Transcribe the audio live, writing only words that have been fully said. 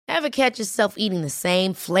Ever catch yourself eating the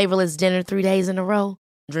same flavorless dinner 3 days in a row?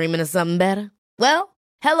 Dreaming of something better? Well,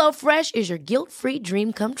 HelloFresh is your guilt-free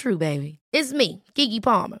dream come true, baby. It's me, Keke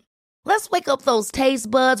Palmer. Let's wake up those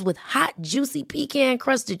taste buds with hot, juicy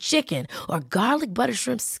pecan-crusted chicken or garlic butter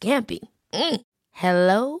shrimp scampi.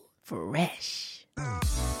 Hello Fresh.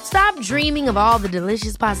 Stop dreaming of all the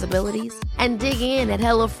delicious possibilities and dig in at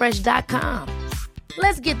HelloFresh.com.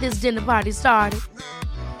 Let's get this dinner party started.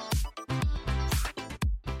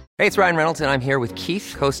 Hey, it's Ryan Reynolds, and I'm here with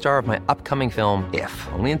Keith, co-star of my upcoming film, If,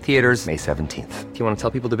 only in theaters May 17th. Do you want to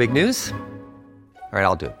tell people the big news? All right,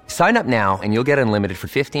 I'll do it. Sign up now and you'll get unlimited for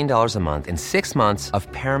 $15 a month and 6 months of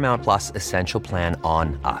Paramount Plus Essential Plan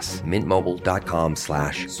on us.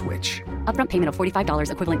 MintMobile.com/switch. Upfront payment of $45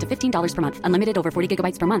 equivalent to $15 per month. Unlimited over 40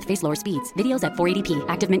 gigabytes per month. Face lower speeds. Videos at 480p.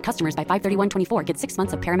 Active Mint customers by 531.24 get 6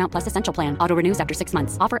 months of Paramount Plus Essential Plan. Auto renews after 6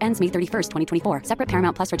 months. Offer ends May 31st, 2024. Separate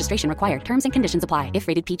Paramount Plus registration required. Terms and conditions apply if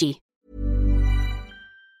rated PG.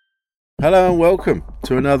 Hello and welcome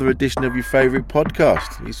to another edition of your favourite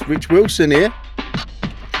podcast. It's Rich Wilson here.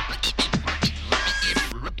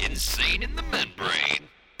 Insane in the membrane.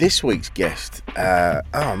 This week's guest,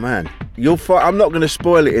 oh man, I'm not going to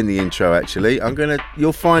spoil it in the intro. Actually,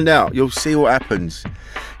 you'll find out. You'll see what happens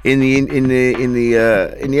in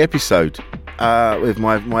the episode with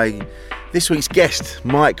my this week's guest,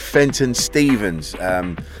 Mike Fenton Stevens.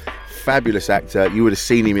 Fabulous actor. You would have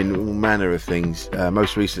seen him in all manner of things.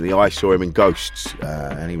 Most recently, I saw him in Ghosts,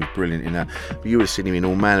 and he was brilliant in that. But you would have seen him in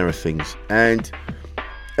all manner of things. And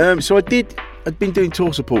so I'd been doing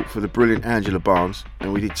tour support for the brilliant Angela Barnes,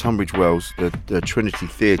 and we did Tunbridge Wells, the Trinity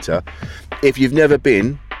Theatre. If you've never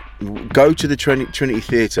been, go to the Trinity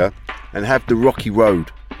Theatre and have the Rocky Road,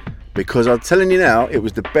 because I'm telling you now, it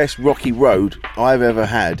was the best Rocky Road I've ever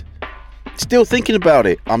had. Still thinking about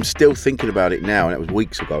it. I'm still thinking about it now, and that was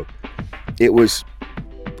weeks ago. It was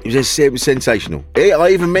sensational. I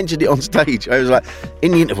even mentioned it on stage. I was like,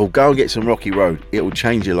 in the interval, go and get some Rocky Road. It will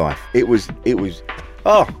change your life. It was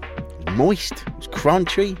moist. It was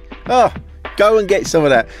crunchy. Go and get some of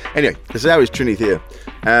that. Anyway, so that was Trinity Theatre.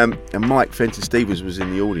 And Mike Fenton Stevens was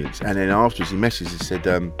in the audience. And then afterwards he messaged and said,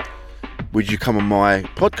 would you come on my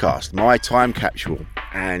podcast, My Time Capsule?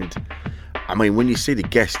 And I mean, when you see the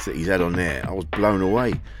guests that he's had on there, I was blown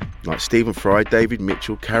away. Like Stephen Fry, David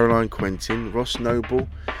Mitchell, Caroline Quentin, Ross Noble,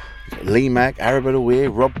 Lee Mack, Arabella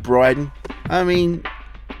Weir, Rob Brydon. I mean,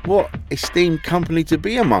 what esteemed company to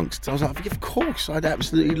be amongst. I was like, of course, I'd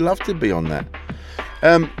absolutely love to be on that.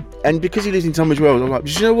 And because he lives in Tunbridge Wells, I was like,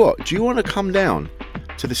 you know what? Do you want to come down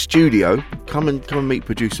to the studio? Come and meet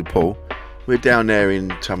producer Paul. We're down there in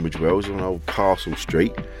Tunbridge Wells on Old Castle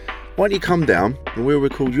Street. Why don't you come down and we'll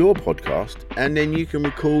record your podcast, and then you can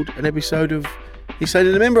record an episode of Insane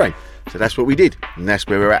in the Membrane. So that's what we did, and that's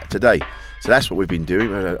where we're at today. So that's what we've been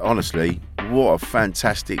doing. Honestly, what a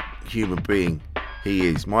fantastic human being he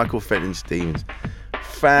is. Michael Fenton Stevens.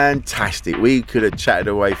 Fantastic. We could have chatted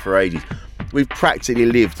away for ages. We've practically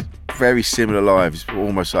lived very similar lives,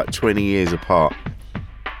 almost like 20 years apart.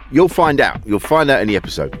 You'll find out. You'll find out in the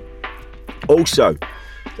episode. Also,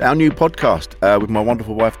 our new podcast with my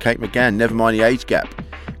wonderful wife Kate McGann, Never Mind the Age Gap.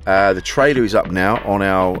 The trailer is up now on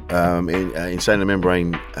our Insane in the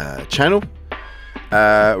Membrane channel.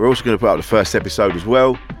 We're also going to put up the first episode as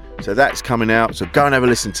well, so that's coming out, so go and have a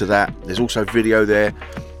listen to that. There's also video there,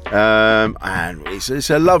 and it's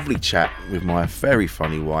a lovely chat with my very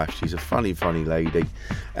funny wife. She's a funny lady,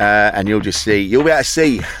 and you'll be able to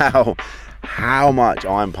see how much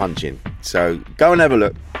I'm punching. So go and have a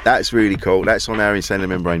look. That's really cool. That's on our Insane in the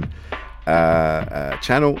Membrane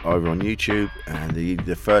channel over on YouTube, and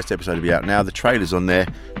the first episode will be out now. The trailer's on there.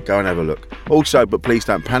 Go and have a look. Also, but please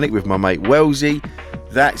don't panic, with my mate Wellesley.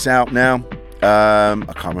 That's out now.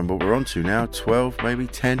 I can't remember what we're on to now. 12, maybe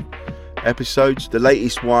 10 episodes. The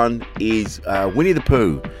latest one is Winnie the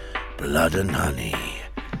Pooh, Blood and Honey.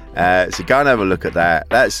 So go and have a look at that.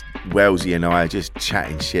 That's Wellesley and I just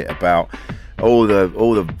chatting shit about all the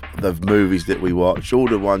movies that we watch, all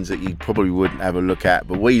the ones that you probably wouldn't have a look at,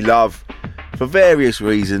 but we love for various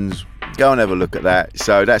reasons. Go and have a look at that.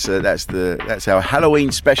 So that's our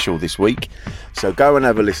Halloween special this week. So go and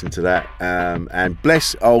have a listen to that. And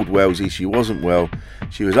bless old Wellesley, she wasn't well.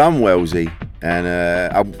 She was unwellsy, and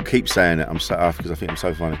I'll keep saying it. Because I think I'm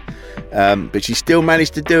so funny. But she still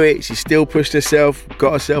managed to do it. She still pushed herself,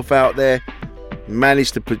 got herself out there,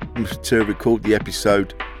 managed to record the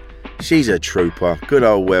episode. She's a trooper. Good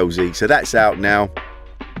old Wellesley. So that's out now.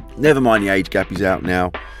 Never Mind the Age Gap is out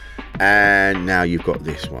now. And now you've got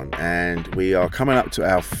this one. And we are coming up to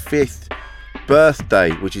our 5th birthday,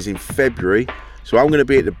 which is in February. So I'm going to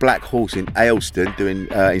be at the Black Horse in Ayleston doing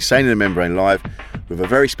Insane in the Membrane live with a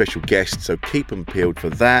very special guest, so keep them peeled for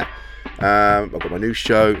that. I've got my new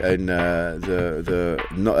show and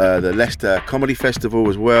the Leicester Comedy Festival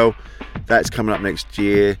as well. That's coming up next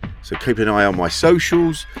year, so keep an eye on my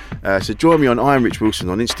socials. So join me on I Am Rich Wilson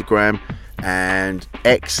on Instagram and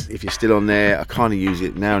X if you're still on there. I kind of use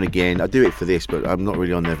it now and again. I do it for this, but I'm not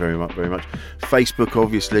really on there very much. Facebook,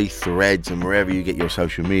 obviously, Threads, and wherever you get your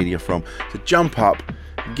social media from. So jump up,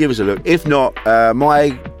 give us a look. If not,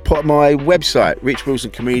 my website,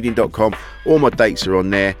 richwilsoncomedian.com, all my dates are on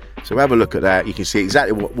there. So have a look at that. You can see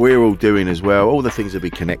exactly what we're all doing as well. All the things will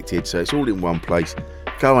be connected, so it's all in one place.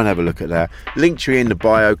 Go and have a look at that. Linktree in the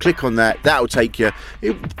bio. Click on that. That'll take you.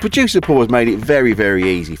 Producer Paul has made it very, very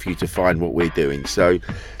easy for you to find what we're doing. So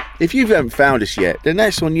if you haven't found us yet, then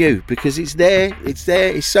that's on you, because it's there. It's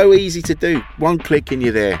there. It's so easy to do. One click and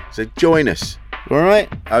you're there. So join us. All right?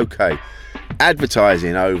 Okay.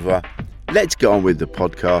 Advertising over. Let's get on with the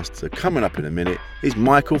podcast. So coming up in a minute is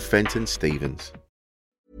Michael Fenton Stevens.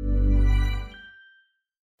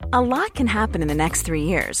 A lot can happen in the next 3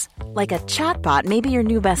 years. Like a chatbot may be your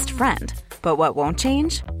new best friend. But what won't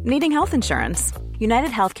change? Needing health insurance.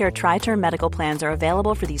 United Healthcare Tri-Term Medical Plans are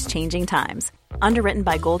available for these changing times. Underwritten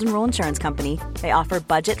by Golden Rule Insurance Company, they offer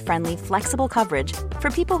budget-friendly, flexible coverage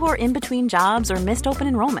for people who are in between jobs or missed open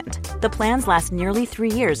enrollment. The plans last nearly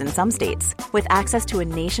 3 years in some states, with access to a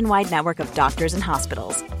nationwide network of doctors and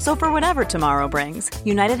hospitals. So for whatever tomorrow brings,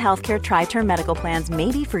 United Healthcare Tri-Term Medical Plans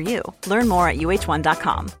may be for you. Learn more at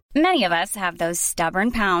uh1.com. Many of us have those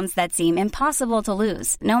stubborn pounds that seem impossible to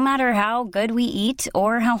lose, no matter how good we eat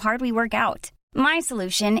or how hard we work out. My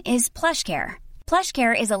solution is PlushCare.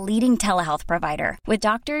 PlushCare is a leading telehealth provider with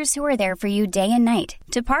doctors who are there for you day and night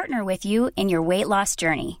to partner with you in your weight loss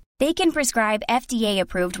journey. They can prescribe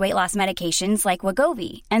FDA-approved weight loss medications like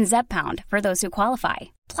Wegovy and Zepbound for those who qualify.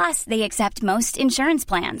 Plus, they accept most insurance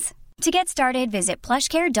plans. To get started, visit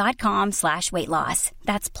plushcare.com/weightloss.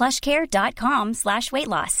 That's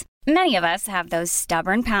plushcare.com/weightloss. Many of us have those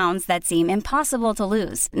stubborn pounds that seem impossible to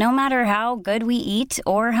lose, no matter how good we eat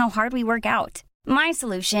or how hard we work out. My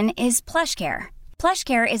solution is PlushCare.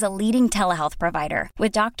 PlushCare is a leading telehealth provider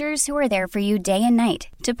with doctors who are there for you day and night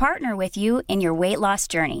to partner with you in your weight loss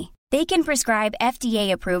journey. They can prescribe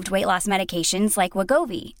FDA-approved weight loss medications like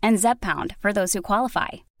Wegovy and Zepbound for those who qualify.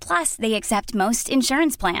 Plus, they accept most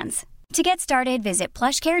insurance plans. To get started, visit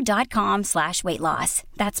plushcare.com/weightloss.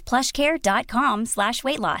 That's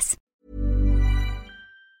plushcare.com/weightloss.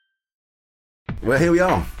 Well, here we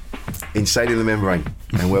are, Insane in the Membrane,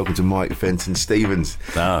 and welcome to Mike Fenton Stevens.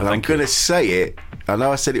 And I'm going to say it. I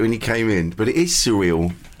know I said it when you came in, but it is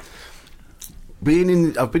surreal. I've been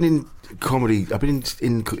in comedy. I've been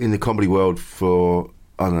in the comedy world for,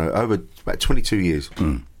 I don't know, over about 22 years.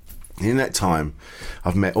 In that time,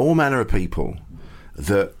 I've met all manner of people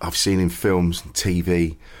that I've seen in films and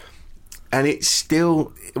TV, and it's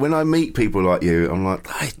still, when I meet people like you, I'm like,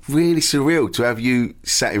 it's really surreal to have you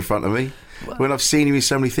sat in front of me when I've seen you in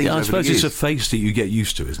so many things. Yeah, I suppose it's a face that you get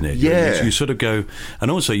used to, isn't it? Yeah. You sort of go, and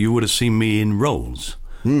also you would have seen me in roles,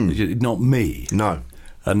 not me. No.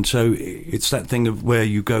 And so it's that thing of where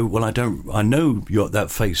you go, well, I know that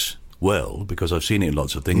face well because I've seen it in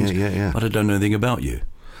lots of things, but I don't know anything about you.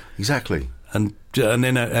 Exactly. And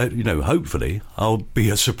then hopefully I'll be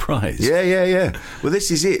a surprise. Yeah. Well,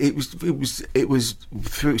 this is it. It was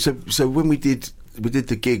through. So when we did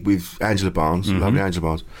the gig with Angela Barnes, lovely Angela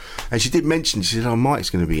Barnes, and she did mention. She said, "Oh, Mike's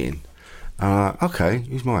going to be in." Okay,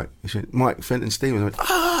 who's Mike? She said, Mike Fenton Stevens.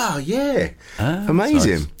 I went,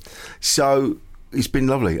 amazing. Nice. So it's been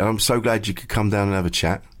lovely, and I'm so glad you could come down and have a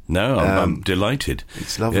chat. No, I'm delighted.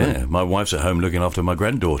 It's lovely. Yeah, my wife's at home looking after my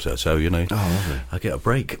granddaughter, so, lovely. I get a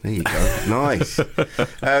break. There you go. Nice.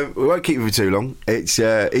 We won't keep you for too long. It's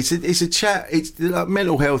a chat. It's like,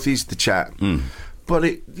 mental health is the chat. But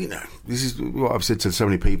this is what I've said to so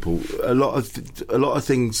many people. A lot of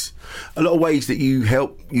things, a lot of ways that you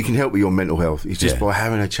can help with your mental health is just by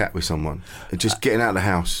having a chat with someone, just getting out of the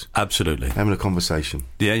house. Absolutely, having a conversation.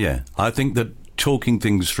 Yeah. I think that talking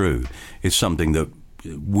things through is something that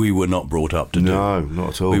we were not brought up to do. No, not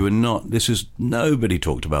at all. We were not. Nobody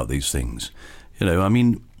talked about these things. I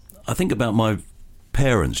mean, I think about my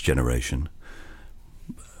parents' generation.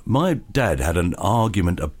 My dad had an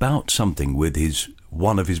argument about something with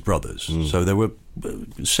one of his brothers. So there were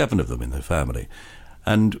 7 of them in the family.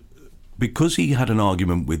 And because he had an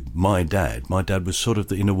argument with my dad was sort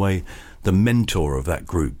of, in a way, the mentor of that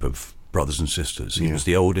group of brothers and sisters. He was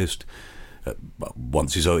the oldest.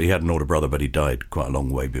 He had an older brother, but he died quite a long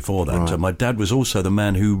way before that. Right. So my dad was also the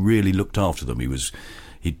man who really looked after them.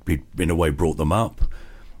 He'd in a way brought them up.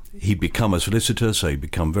 he'd become a solicitor, so he'd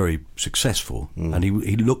become very successful, and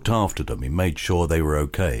he looked after them. He made sure they were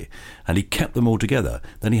okay, and he kept them all together.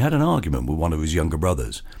 Then he had an argument with one of his younger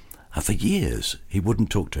brothers, and for years he wouldn't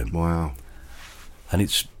talk to him. Wow. And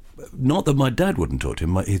it's not that my dad wouldn't talk to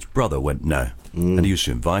him. His brother went, no. And he used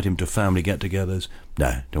to invite him to family get-togethers.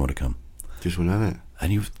 No, don't want to come. Just wouldn't have it.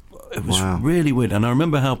 And it was really weird. And I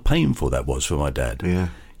remember how painful that was for my dad. Yeah.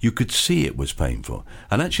 You could see it was painful.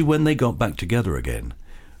 And actually, when they got back together again,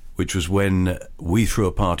 which was when we threw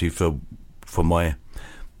a party for I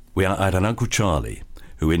had an Uncle Charlie,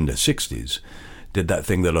 who in the 60s did that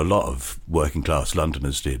thing that a lot of working-class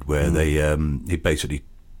Londoners did, where he basically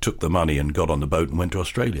took the money and got on the boat and went to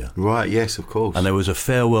Australia. Right, yes, of course. And there was a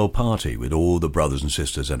farewell party with all the brothers and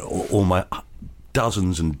sisters and all my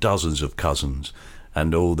dozens and dozens of cousins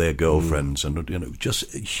and all their girlfriends, and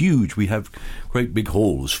just huge. We have great big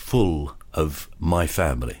halls full of my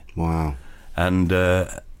family. Wow. And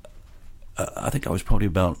I think I was probably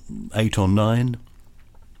about 8 or 9,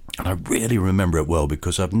 and I really remember it well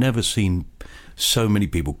because I've never seen so many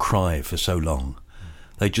people cry for so long.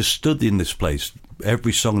 They just stood in this place.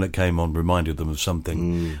 Every song that came on reminded them of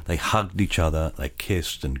something. They hugged each other, they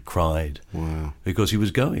kissed and cried. Wow. Because he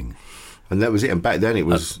was going. And that was it. And back then it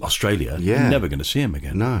was Australia. Yeah. You're never going to see him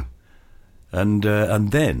again. No. And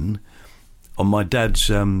then on my dad's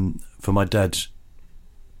for my dad's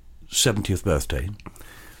 70th birthday,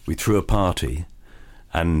 we threw a party,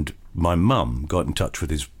 and my mum got in touch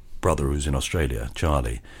with his brother who was in Australia,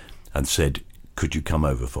 Charlie, and said, "Could you come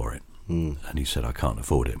over for it?" And he said, "I can't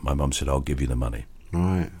afford it." My mum said, "I'll give you the money."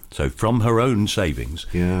 Right. So from her own savings,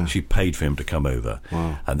 Yeah. she paid for him to come over.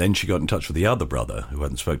 Wow. And then she got in touch with the other brother who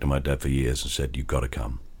hadn't spoken to my dad for years and said, "You've got to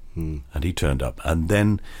come." And he turned up. And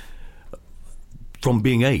then from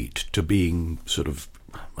being 8 to being sort of,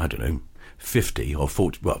 I don't know, 50 or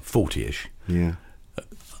 40, well, 40-ish, Yeah.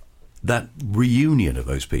 that reunion of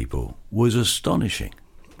those people was astonishing.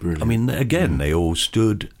 Brilliant. I mean, again, they all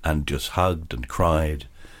stood and just hugged and cried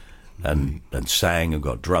and sang and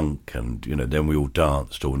got drunk, and then we all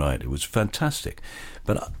danced all night. It was fantastic.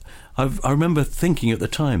 But I remember thinking at the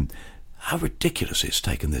time, how ridiculous it's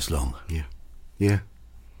taken this long. Yeah. Yeah.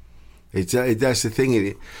 That's the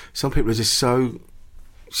thing. Some people are just so...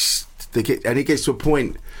 and it gets to a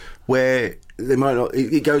point where they might not...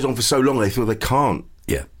 It goes on for so long, they feel they can't.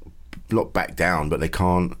 Yeah. Not back down, but they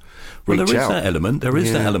can't Well, reach there is out. that element. There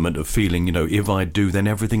is that element of feeling, if I do, then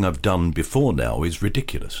everything I've done before now is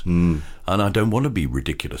ridiculous. And I don't want to be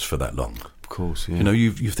ridiculous for that long. Of course, yeah.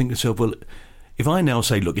 You think to yourself, well, if I now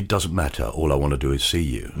say, look, it doesn't matter, all I want to do is see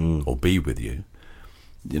you or be with you,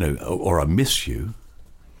 or I miss you,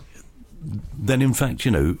 then in fact,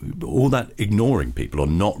 all that ignoring people or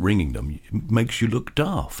not ringing them makes you look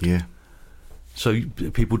daft. Yeah. So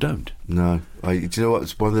people don't. No. Do you know what?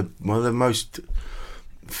 It's one of the most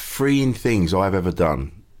freeing things I've ever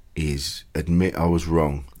done is admit I was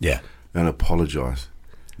wrong. Yeah. And apologise.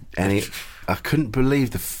 And I couldn't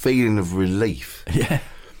believe the feeling of relief. Yeah.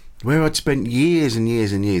 Where I'd spent years and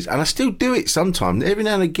years and years, and I still do it sometimes. Every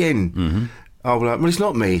now and again, I'll be like, well, it's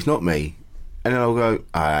not me. And then I'll go,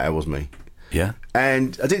 it was me. Yeah.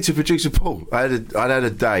 And I did it to producer Paul. I'd had a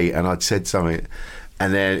day and I'd said something,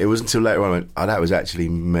 and then it wasn't until later on I went, that was actually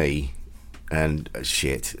me. And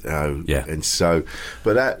shit. Yeah. And so,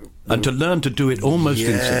 but that... And to learn to do it almost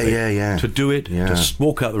instantly. Yeah. To do it, just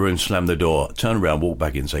walk out the room, slam the door, turn around, walk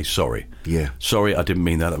back in, say, sorry. Yeah. Sorry, I didn't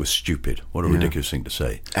mean that. That was stupid. What a ridiculous thing to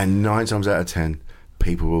say. And 9 times out of 10,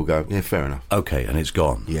 people will go, yeah, fair enough. Okay, and it's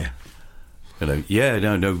gone. Yeah.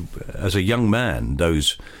 No. As a young man,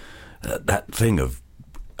 that thing of,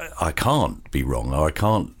 I can't be wrong, or I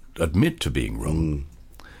can't admit to being wrong.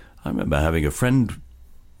 I remember having a friend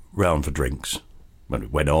round for drinks. When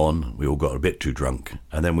it went on, we all got a bit too drunk,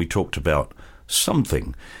 and then we talked about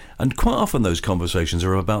something. And quite often those conversations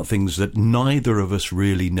are about things that neither of us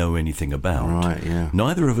really know anything about. Right, yeah.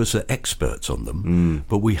 Neither of us are experts on them,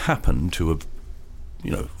 but we happen to have,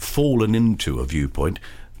 fallen into a viewpoint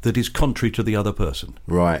that is contrary to the other person.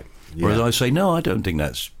 Right. Yeah. Whereas I say, no, I don't think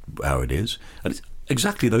that's how it is. And it's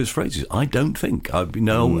exactly those phrases. I don't think.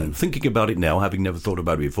 Thinking about it now, having never thought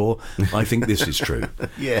about it before, I think this is true.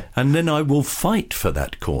 Yeah. And then I will fight for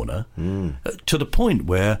that corner to the point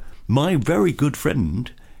where my very good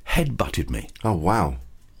friend headbutted me. Oh, wow.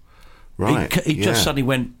 Right. He just suddenly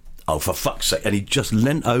went, oh, for fuck's sake. And he just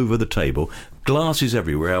leant over the table, glasses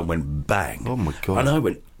everywhere, and went bang. Oh, my God. And I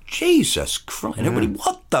went, Jesus Christ. And everybody,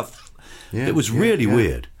 what the... It was really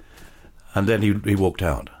weird. And then he walked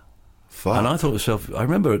out. Fuck. And I thought to myself, I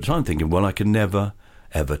remember at the time thinking, well, I can never,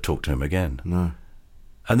 ever talk to him again. No.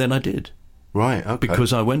 And then I did. Right, okay.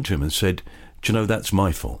 Because I went to him and said, Do you know, that's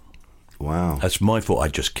my fault. Wow. That's my fault. I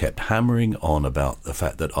just kept hammering on about the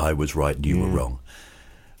fact that I was right and you were wrong.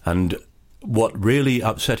 And what really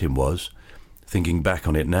upset him was, thinking back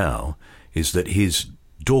on it now, is that his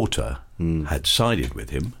daughter had sided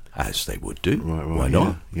with him, as they would do. Right, Why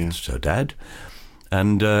not? Yeah. It's her dad.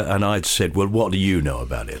 And I'd said, well, what do you know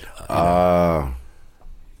about it?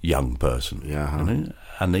 Young person. Yeah. You know?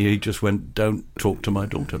 And he just went, don't talk to my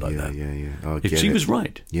daughter like that. Yeah. If she was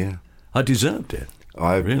right. Yeah. I deserved it.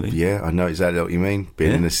 Really? Yeah, I know exactly what you mean.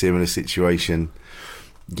 Been in a similar situation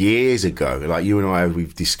years ago. Like you and I,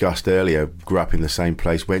 we've discussed earlier, grew up in the same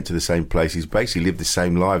place, went to the same places, basically lived the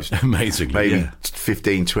same lives. Amazingly, maybe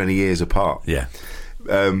 15, 20 years apart. Yeah.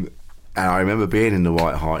 And I remember being in the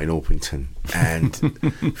White Hart in Orpington, and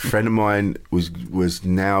a friend of mine was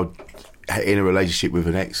now in a relationship with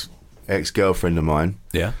an ex-girlfriend of mine.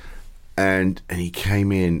 Yeah. And he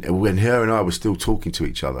came in, when her and I were still talking to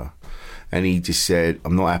each other, and he just said,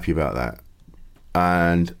 I'm not happy about that.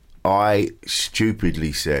 And I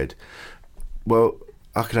stupidly said, well,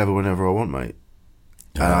 I could have her whenever I want, mate.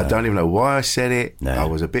 And I don't even know why I said it. No. I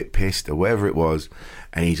was a bit pissed or whatever it was.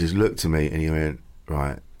 And he just looked at me and he went,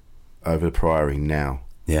 right, over the Priory now.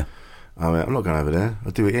 Yeah. I went, I'm not going over there.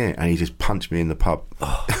 I'll do it here. And he just punched me in the pub.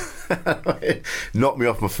 Oh. Knocked me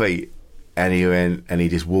off my feet. And he went, and he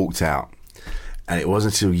just walked out. And it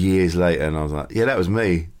wasn't until years later, and I was like, yeah, that was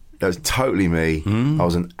me. That was totally me. I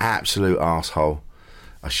was an absolute arsehole.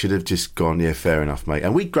 I should have just gone, yeah, fair enough, mate.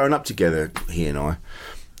 And we'd grown up together, he and I.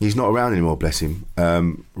 He's not around anymore, bless him.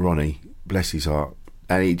 Ronnie, bless his heart.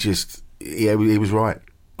 And he just, he was right.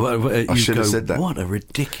 Well, I should have said that. What a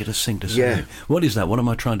ridiculous thing to say. Yeah. What is that? What am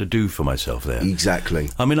I trying to do for myself there? Exactly.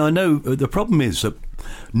 I mean, I know the problem is that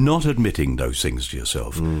not admitting those things to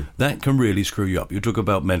yourself, that can really screw you up. You talk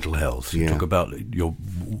about mental health. You talk about your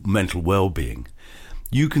mental well-being.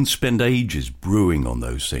 You can spend ages brewing on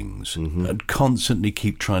those things and constantly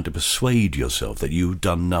keep trying to persuade yourself that you've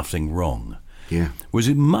done nothing wrong. Yeah. Was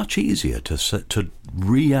it much easier to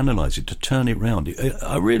reanalyze it, to turn it round?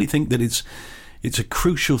 I really think that it's a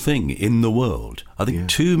crucial thing in the world. I think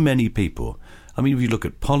too many people, I mean, if you look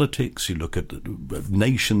at politics, you look at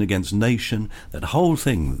nation against nation, that whole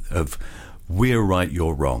thing of we're right,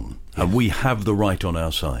 you're wrong, and we have the right on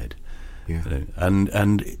our side. Yeah.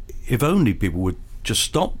 And if only people would just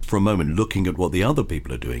stop for a moment looking at what the other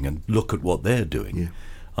people are doing and look at what they're doing,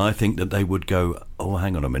 I think that they would go, oh,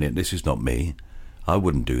 hang on a minute, this is not me. I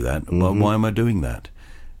wouldn't do that. Well, why am I doing that?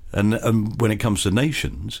 And when it comes to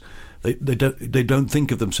nations, they don't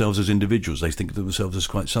think of themselves as individuals. They think of themselves as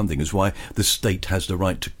quite something. It's why the state has the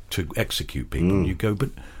right to execute people. And you go,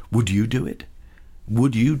 but would you do it?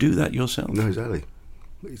 Would you do that yourself? No, exactly.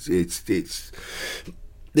 It's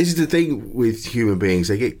this is the thing with human beings.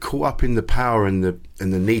 They get caught up in the power and the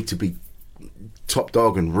need to be top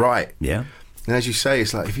dog and right. Yeah. And as you say,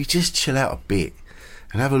 it's like if you just chill out a bit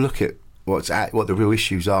and have a look at what the real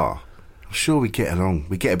issues are, I'm sure we get along.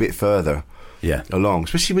 We get a bit further along,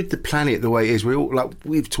 especially with the planet the way it is. We're all, like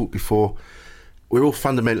we've talked before, we're all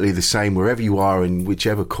fundamentally the same wherever you are in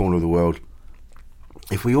whichever corner of the world.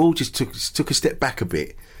 If we all just took a step back a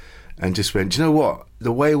bit and just went, do you know what?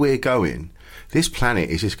 The way we're going, this planet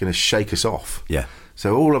is just going to shake us off. Yeah.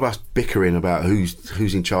 So all of us bickering about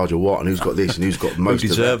who's in charge of what and who's got this and who's got most who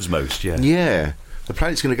deserves of that. most, yeah. Yeah. The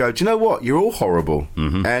planet's going to go, do you know what? You're all horrible.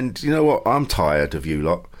 And you know what? I'm tired of you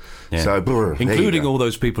lot. Yeah. So, including all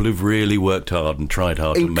those people who've really worked hard and tried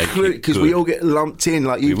hard to make it because we all get lumped in,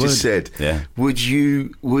 like you just said. Yeah. Would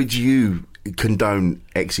you condone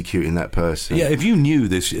executing that person? Yeah, if you knew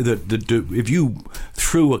this, if you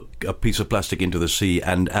threw a piece of plastic into the sea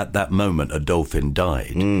and at that moment a dolphin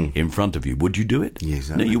died in front of you, would you do it? Yeah,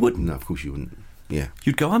 exactly. No, you wouldn't. No, of course you wouldn't. Yeah.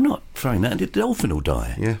 You'd go, I'm not throwing that, and the dolphin will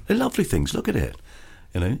die. Yeah. They're lovely things, look at it.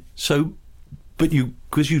 So, but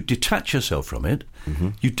because you detach yourself from it,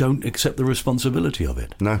 you don't accept the responsibility of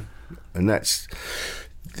it. No. And this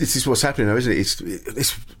is what's happening now, isn't it?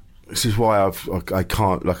 This is why I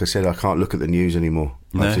can't, like I said, I can't look at the news anymore.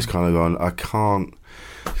 No. I've just kind of gone, I can't.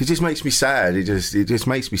 It just makes me sad. It just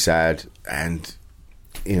makes me sad, and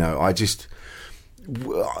I just.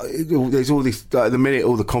 There's all this. The minute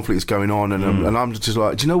all the conflict is going on, and I'm just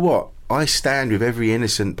like, do you know what? I stand with every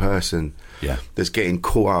innocent person that's getting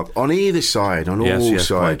caught up on either side, on all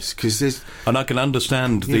sides, because there's. And I can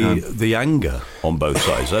understand the anger on both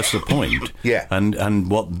sides. That's the point. Yeah.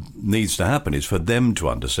 And what needs to happen is for them to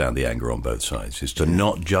understand the anger on both sides. Is to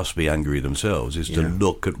not just be angry themselves. Is to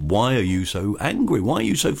look at why are you so angry? Why are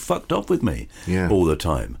you so fucked up with me all the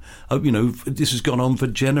time? This has gone on for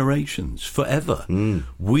generations, forever.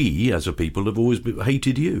 We as a people have always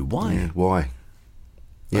hated you. Why? Yeah, why?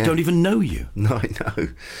 I don't even know you. No, I know.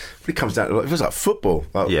 But it comes down to, like, it was like football.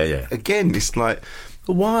 Like, Yeah. Again, it's like,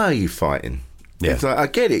 why are you fighting? Yeah. It's like, I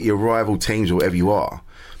get it, you're rival teams or whatever you are.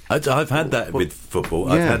 I've had that with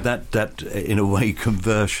football. I've had that in a way,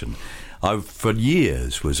 conversion. I, for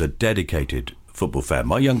years, was a dedicated football fan.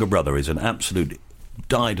 My younger brother is an absolute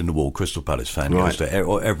dyed-in-the-wall Crystal Palace fan. He goes to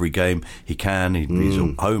every game he can. He's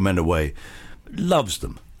home and away. Loves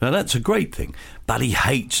them. Now, that's a great thing. But he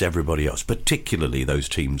hates everybody else, particularly those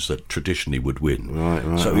teams that traditionally would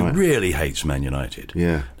win. So he really hates Man United.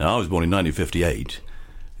 Yeah. Now, I was born in 1958,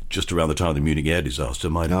 just around the time of the Munich air disaster.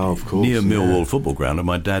 Of course, near Millwall football ground, and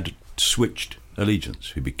my dad switched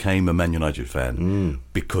allegiance. He became a Man United fan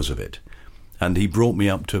because of it. And he brought me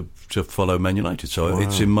up to follow Man United. So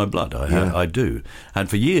it's in my blood. I do. And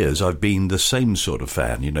for years, I've been the same sort of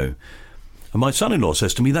fan, you know. And my son-in-law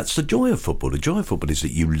says to me, that's the joy of football. The joy of football is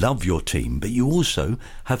that you love your team, but you also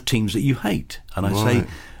have teams that you hate. And I say, do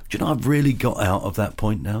you know, I've really got out of that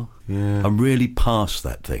point now. Yeah. I'm really past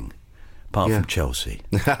that thing, apart from Chelsea.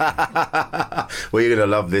 Well, you're going to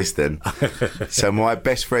love this then. So my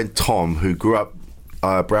best friend Tom, who grew up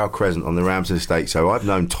Brow Crescent on the Ramsden estate, so I've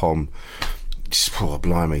known Tom,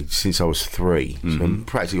 blimey, since I was 3, so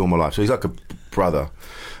practically all my life. So he's like a brother.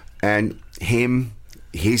 And him,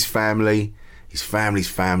 his family, his family's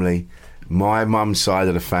family, my mum's side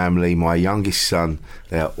of the family, my youngest son,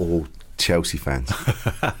 they are all Chelsea fans.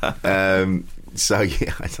 So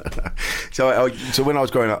yeah, I don't know. So when I was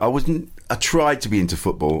growing up, I tried to be into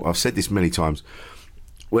football. I've said this many times.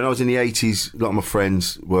 When I was in the 80s, a lot of my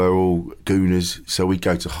friends were all Gooners, so we'd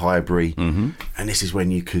go to Highbury, and this is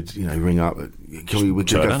when you could, you know, ring up. We'd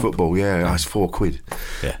go football. Yeah, it's £4.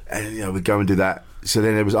 Yeah, and you know, we'd go and do that. So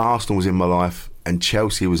then there was Arsenal was in my life, and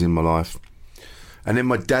Chelsea was in my life, and then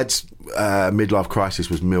my dad's midlife crisis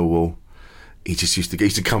was Millwall. He just used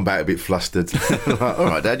to come back a bit flustered. Like, all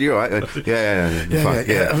right, Dad, you all right? Yeah. It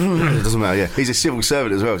doesn't matter. Yeah, he's a civil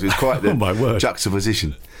servant as well, so it's quite the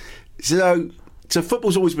juxtaposition. So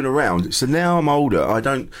football's always been around. So now I'm older. I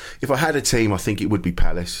don't. If I had a team, I think it would be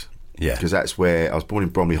Palace. Yeah, because that's where I was born in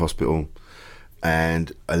Bromley Hospital,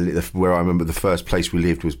 and where I remember the first place we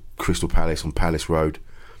lived was Crystal Palace on Palace Road.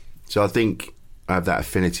 So I think I have that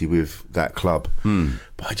affinity with that club.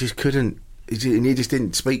 But I just couldn't. He just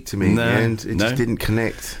didn't speak to me, and it just didn't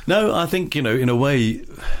connect. No, I think, you know, in a way,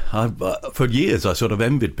 for years I sort of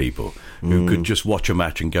envied people who could just watch a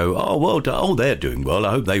match and go, "Oh well, they're doing well.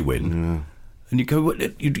 I hope they win." Yeah. And you go,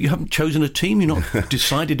 you haven't chosen a team? You're not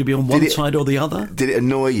decided to be on one side or the other? Did it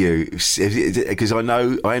annoy you? Because I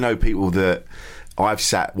know people that I've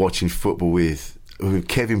sat watching football with.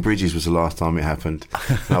 Kevin Bridges was the last time it happened.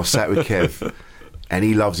 And I was sat with Kev, and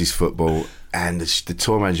he loves his football. And the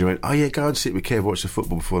tour manager went, "Oh yeah, go and sit with Kev, watch the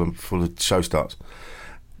football before the show starts."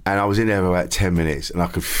 And I was in there for about 10 minutes, and I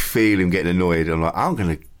could feel him getting annoyed. I'm like, "I'm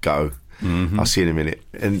going to go. I'll see you in a minute."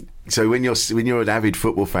 And so when you're an avid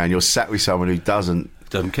football fan, you're sat with someone who doesn't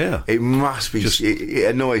care. It must be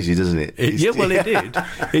it annoys you, doesn't it? It did.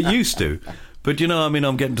 It used to, but you know, I mean,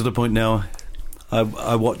 I'm getting to the point now.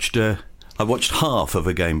 I watched half of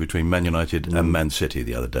a game between Man United and Man City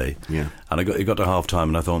the other day. Yeah, and it got to half time,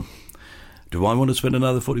 and I thought, do I want to spend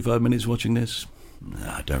another 45 minutes watching this? No,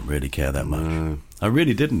 I don't really care that much. No. I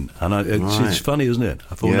really didn't. And it's funny, isn't it?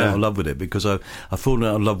 I've fallen out of love with it because I've fallen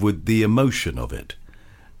out of love with the emotion of it,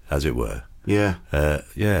 as it were. Yeah. Well,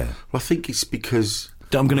 I think it's because...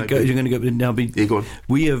 You're going to go now. Go on.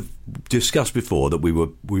 We have discussed before that we were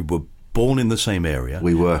born in the same area.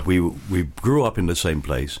 We were. We grew up in the same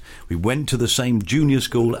place. We went to the same junior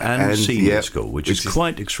school and senior school, which is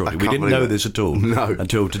quite extraordinary. We didn't know this at all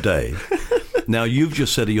until today. Now, you've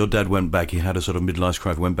just said that your dad went back, he had a sort of midlife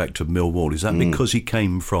crisis, went back to Millwall. Is that because he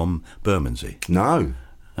came from Bermondsey? No,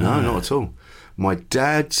 not at all. My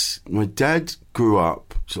dad grew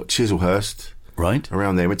up sort of Chislehurst. Right.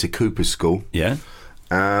 Around there, went to Cooper's School. Yeah.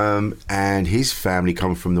 And his family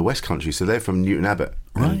come from the West Country, so they're from Newton Abbot,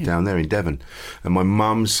 down there in Devon. And my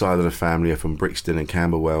mum's side of the family are from Brixton and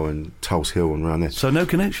Camberwell and Tulse Hill and around there. So no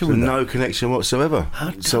connection with that? No connection whatsoever.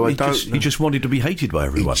 He just wanted to be hated by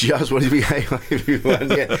everyone. He just wanted to be hated by everyone,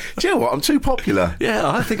 yeah. Do you know what? I'm too popular.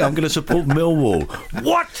 Yeah, I think I'm going to support Millwall.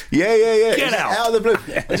 What? Yeah. Get out of the blue.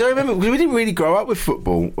 So I remember, because we didn't really grow up with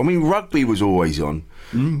football. I mean, rugby was always on.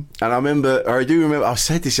 And I do remember, I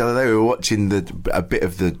said this the other day, we were watching a bit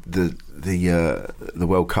of the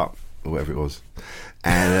World Cup or whatever it was,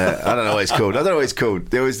 and I don't know what it's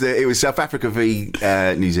called. It was South Africa v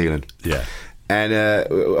New Zealand. Yeah, and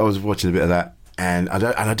I was watching a bit of that, and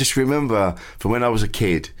I just remember from when I was a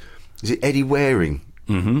kid, is it Eddie Waring?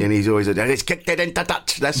 And he's always like, "Let's kick that into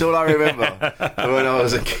touch." That's all I remember when I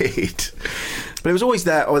was a kid. But it was always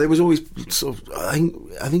that, or there was always sort of. I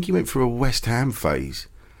think he went through a West Ham phase,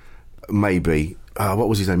 maybe. What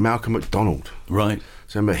was his name? Malcolm McDonald. Right.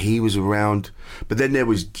 So remember, he was around. But then there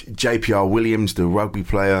was JPR Williams, the rugby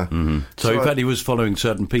player. Mm-hmm. So in fact, he was following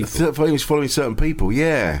certain people. He was following certain people,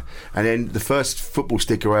 yeah. And then the first football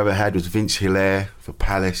sticker I ever had was Vince Hilaire for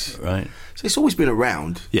Palace. Right. So it's always been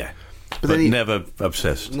around. Yeah. But never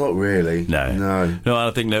obsessed. Not really. No.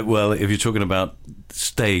 I think that, well, if you're talking about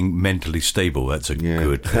staying mentally stable, that's a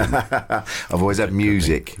good thing. I've always had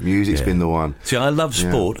music. Music's been the one. See, I love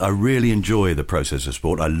sport. I really enjoy the process of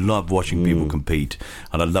sport. I love watching people compete,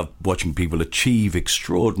 and I love watching people achieve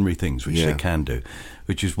extraordinary things, which they can do,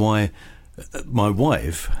 which is why my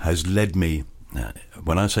wife has led me.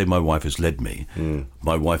 When I say my wife has led me,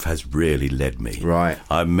 my wife has really led me. Right.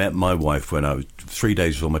 I met my wife when I was 3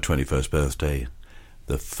 days before my 21st birthday.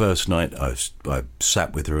 The first night I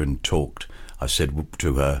sat with her and talked, I said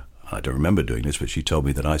to her, I don't remember doing this, but she told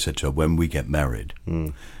me that I said to her, when we get married,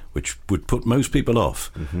 which would put most people off,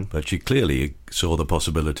 but she clearly saw the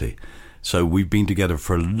possibility. So we've been together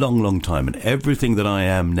for a long, long time, and everything that I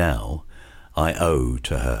am now, I owe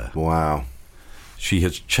to her. Wow. She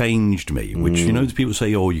has changed me, which, you know, people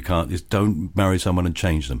say, oh, you can't, just don't marry someone and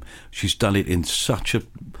change them. She's done it in such a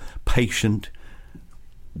patient,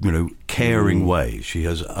 caring way. She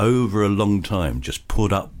has, over a long time, just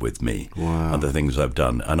put up with me and the things I've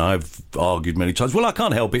done. And I've argued many times, well, I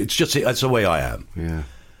can't help it. It's just, that's the way I am. Yeah.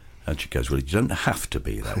 And she goes, well, you don't have to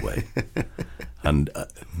be that way. And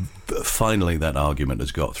finally that argument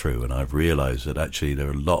has got through, and I've realised that actually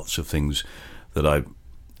there are lots of things that I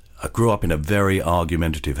grew up in a very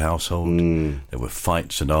argumentative household. There were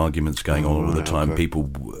fights and arguments going on all the time. Okay.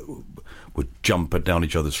 People would jump down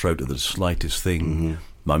each other's throat at the slightest thing.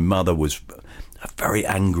 My mother was a very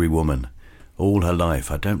angry woman all her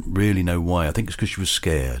life. I don't really know why. I think it's because she was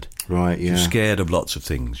scared. Right, yeah. She was scared of lots of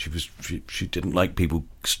things. She didn't like people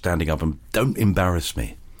standing up and, don't embarrass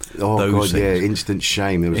me. Oh, those God, things. Yeah, instant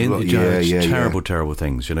shame. There was a lot, terrible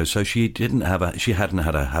things, So she hadn't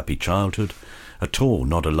had a happy childhood at all,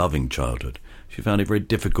 not a loving childhood. She found it very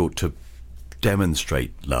difficult to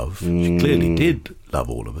demonstrate love. She clearly did love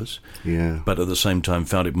all of us, but at the same time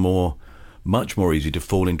found it much more easy to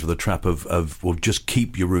fall into the trap of well, just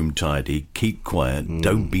keep your room tidy, keep quiet,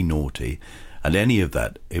 don't be naughty, and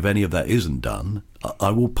if any of that isn't done, I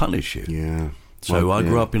will punish you. Yeah. So I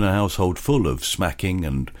grew up in a household full of smacking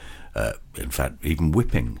and, in fact, even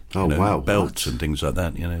whipping. Belts and things like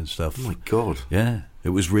that, stuff. Oh my God. Yeah, it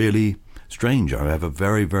was really strange. I have a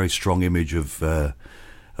very, very strong image of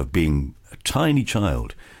being a tiny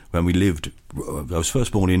child when we lived. I was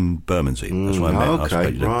first born in Bermondsey. That's why I met.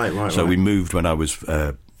 Okay, right. So we moved when I was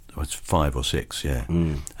 5 or 6. Yeah,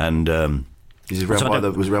 and was around by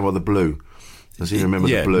the Blue. Does he remember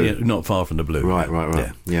the Blue? Yeah, not far from the Blue.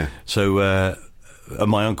 Right. Yeah. So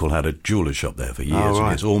my uncle had a jeweller shop there for years. And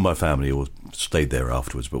years. All my family all stayed there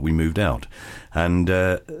afterwards, but we moved out. And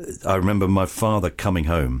I remember my father coming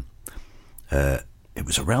home. It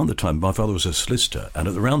was around the time my father was a solicitor, and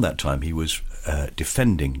around that time he was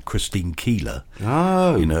defending Christine Keeler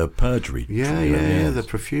in her perjury. Yeah, the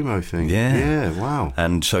Profumo thing. Yeah, wow.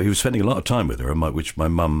 And so he was spending a lot of time with her, which my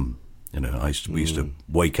mum, we used to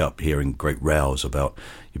wake up hearing great rows about,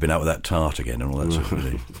 you've been out with that tart again and all that sort of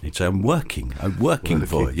thing. He'd say, I'm working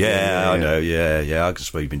for it. I know, I can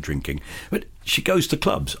suppose you've been drinking. But she goes to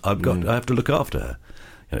clubs. I have to look after her.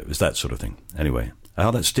 It was that sort of thing. Anyway,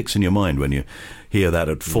 how that sticks in your mind when you hear that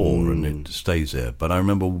at 4 and it stays there. But I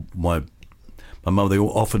remember my mother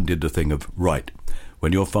often did the thing of, right,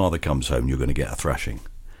 when your father comes home, you're going to get a thrashing.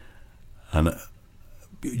 And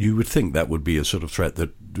you would think that would be a sort of threat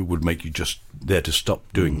that would make you just there to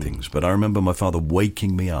stop doing things. But I remember my father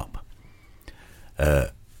waking me up.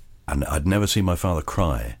 And I'd never seen my father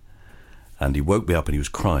cry. And he woke me up and he was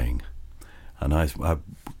crying. And I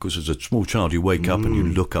because as a small child, you wake up and you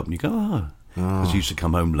look up and you go, oh. Because he used to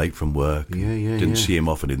come home late from work. Didn't see him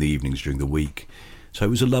often in the evenings during the week. So it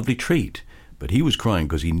was a lovely treat. But he was crying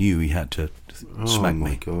because he knew he had to smack me. Oh,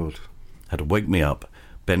 my God. Had to wake me up,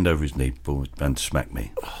 bend over his knee, and smack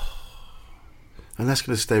me. And that's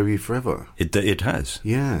going to stay with you forever. It has.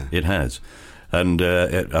 Yeah. It has. And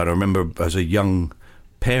I remember as a young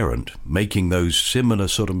parent making those similar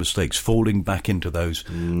sort of mistakes, falling back into those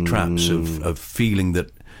traps of feeling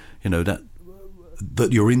that,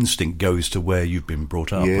 that your instinct goes to where you've been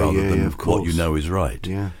brought up rather than what you know is right.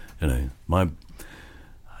 Yeah.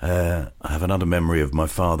 I have another memory of my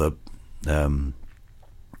father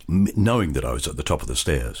knowing that I was at the top of the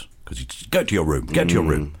stairs, because he'd say, get to your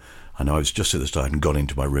room. And I was just at the start and gone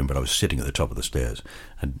into my room, but I was sitting at the top of the stairs.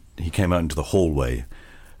 And he came out into the hallway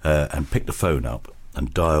and picked the phone up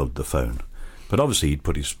and dialed the phone. But obviously he'd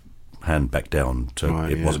put his hand back down so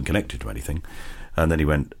it wasn't connected to anything. And then he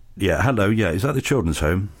went, yeah, hello, yeah, is that the children's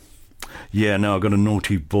home? Yeah, no, I've got a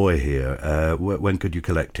naughty boy here. When could you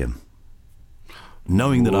collect him?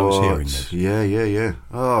 Knowing that I was hearing this. Yeah.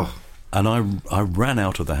 Oh. And I ran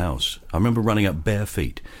out of the house. I remember running up bare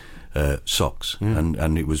feet, socks,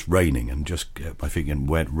 and it was raining, and just my feet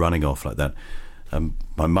went running off like that.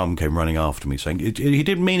 My mum came running after me saying, he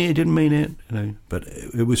didn't mean it, you know. But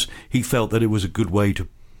it was, he felt that it was a good way to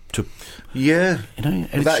yeah, you know,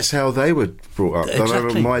 that's how they were brought up.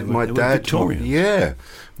 Exactly. I remember my dad. Victorians.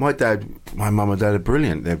 My mum and dad are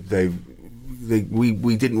brilliant.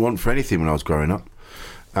 We didn't want for anything when I was growing up,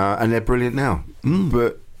 and they're brilliant now.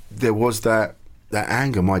 But there was that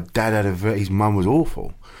anger. My dad had his mum was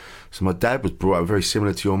awful, so my dad was brought up very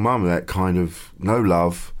similar to your mum. That kind of no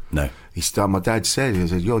love. No, my dad said,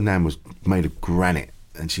 your nan was made of granite,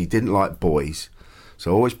 and she didn't like boys,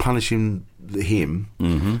 so always punishing him,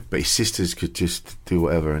 but his sisters could just do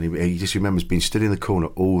whatever, and he just remembers being stood in the corner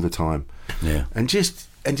all the time, and just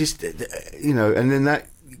you know, and then that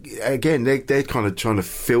again, they're kind of trying to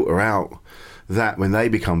filter out that when they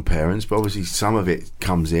become parents, but obviously some of it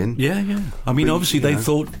comes in. I mean, obviously they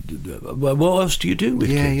thought, well, what else do you do with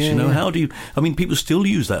kids? You know, how do you? I mean, people still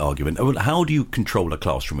use that argument. Well, how do you control a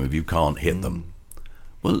classroom if you can't hit them?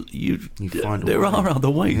 Well, you find there are other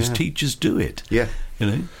ways. Teachers do it. Yeah. You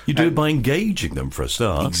know, you do it by engaging them for a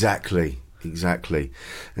start. Exactly.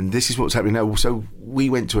 And this is what's happening now. So we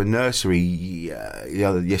went to a nursery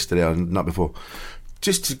yesterday or the night before,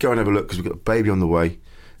 just to go and have a look, because we've got a baby on the way,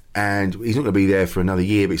 and he's not going to be there for another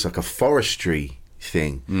year, but it's like a forestry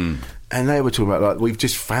thing. And they were talking about, like, we've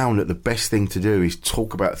just found that the best thing to do is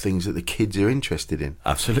talk about things that the kids are interested in.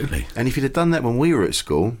 Absolutely. And if you'd have done that when we were at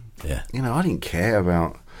school, you know, I didn't care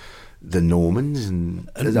about the Normans, and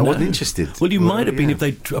I wasn't interested. Well, you might have been if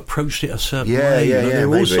they approached it a certain way. There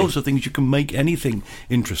are all sorts of things. You can make anything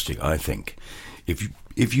interesting, I think,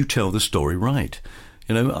 if you tell the story right.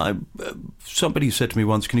 You know, somebody said to me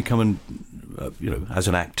once, can you come and, you know, as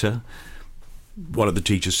an actor, one of the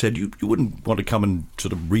teachers said, you wouldn't want to come and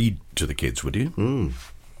sort of read to the kids, would you?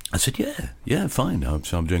 I said, yeah, fine.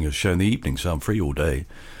 So I'm doing a show in the evening, so I'm free all day.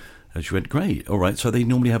 And she went, great, all right. So they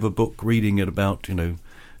normally have a book reading at about, you know,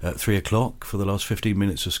 3 o'clock for the last 15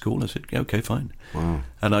 minutes of school. I said, yeah, okay, fine. Wow.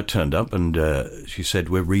 And I turned up, and she said,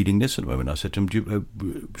 we're reading this at the moment. I said to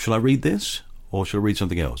them, shall I read this, or shall I read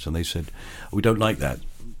something else? And they said, we don't like that,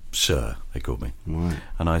 sir, they called me. Right.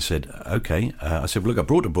 And I said, okay. I said, well, look, I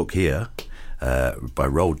brought a book here by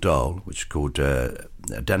Roald Dahl, which is called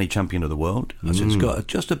Danny, Champion of the World. I said, it's got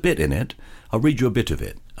just a bit in it. I'll read you a bit of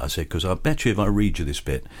it. I said, because I bet you if I read you this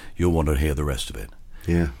bit, you'll want to hear the rest of it.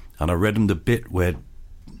 Yeah. And I read him the bit where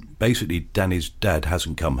basically Danny's dad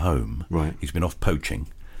hasn't come home. Right. He's been off poaching.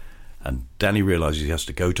 And Danny realises he has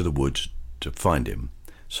to go to the woods to find him.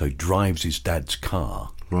 So he drives his dad's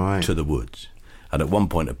car to the woods. And at one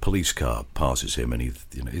point, a police car passes him, and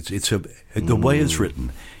the way it's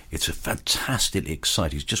written, it's a fantastically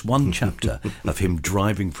exciting. It's just one chapter of him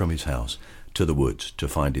driving from his house to the woods to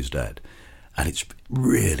find his dad, and it's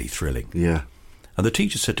really thrilling. Yeah. And the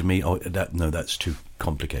teacher said to me, "Oh, that's too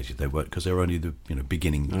complicated." They weren't, because they were only the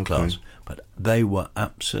beginning class, but they were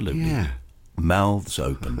absolutely mouths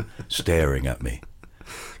open, staring at me.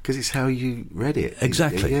 Because it's how you read it.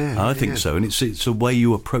 Exactly. I think so, and it's the way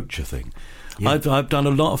you approach a thing. Yeah. I've done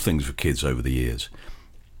a lot of things for kids over the years.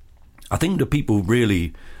 I think that people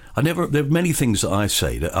really... there are many things that I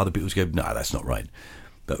say that other people go, no, that's not right.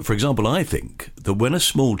 But, for example, I think that when a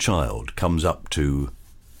small child comes up to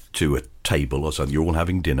a table or something, you're all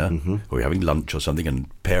having dinner or you're having lunch or something, and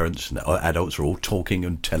parents and adults are all talking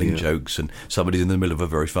and telling jokes, and somebody's in the middle of a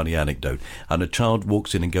very funny anecdote, and a child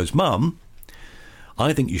walks in and goes, Mum,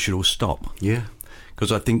 I think you should all stop. Yeah.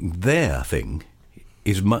 Because I think their thing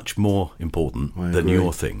is much more important than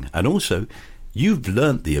your thing. And also, you've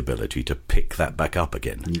learnt the ability to pick that back up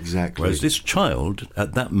again. Exactly. Whereas this child,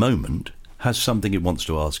 at that moment, has something it wants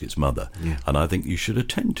to ask its mother. Yeah. And I think you should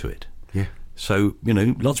attend to it. Yeah. So,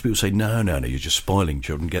 lots of people say, no, you're just spoiling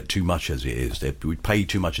children, get too much as it is. We pay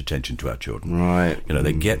too much attention to our children. Right.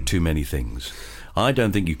 They get too many things. I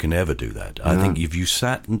don't think you can ever do that. I think if you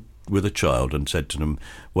sat with a child and said to them,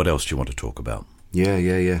 what else do you want to talk about?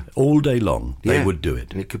 Yeah. All day long, they would do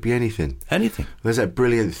it. And it could be anything. Anything. There's that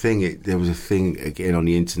brilliant thing. There was a thing, again, on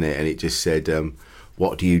the internet, and it just said,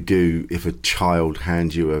 what do you do if a child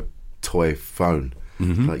hands you a toy phone?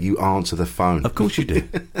 Mm-hmm. Like, you answer the phone. Of course you do.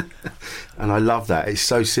 And I love that. It's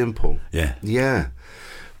so simple. Yeah. Yeah.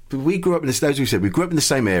 But we grew up in the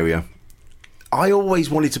same area. I always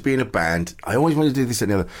wanted to be in a band. I always wanted to do this and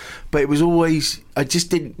the other. But it was always, I just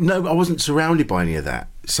didn't know, I wasn't surrounded by any of that.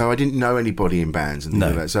 So I didn't know anybody in bands and things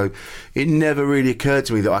like that. So it never really occurred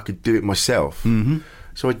to me that I could do it myself. Mm-hmm.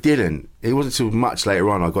 So I didn't. It wasn't until much later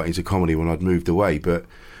on I got into comedy when I'd moved away. But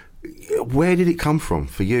where did it come from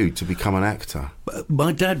for you to become an actor?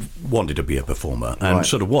 My dad wanted to be a performer and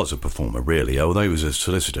sort of was a performer, really. Although he was a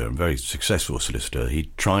solicitor, a very successful solicitor,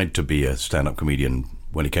 he tried to be a stand-up comedian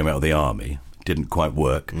when he came out of the army. Didn't quite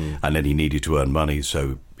work, and then he needed to earn money,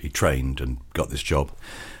 so he trained and got this job.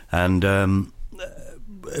 And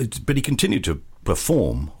but he continued to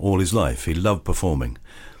perform all his life. He loved performing.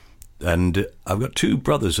 And I've got two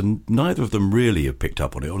brothers, and neither of them really have picked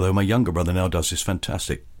up on it, although my younger brother now does this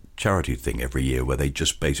fantastic charity thing every year where they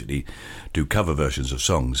just basically do cover versions of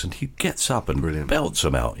songs, and he gets up and belts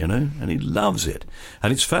them out, and he loves it.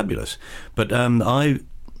 And it's fabulous. But I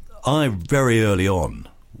very early on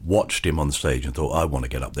watched him on stage and thought, I want to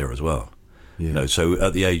get up there as well. Yeah. So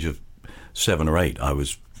at the age of 7 or 8, I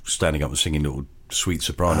was standing up and singing little sweet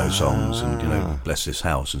soprano songs and, Bless This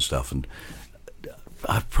House and stuff. And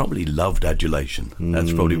I probably loved adulation.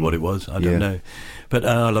 That's probably what it was. I don't know. But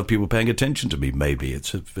I love people paying attention to me, maybe.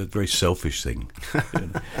 It's a very selfish thing.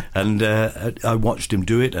 And I watched him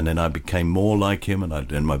do it, and then I became more like him,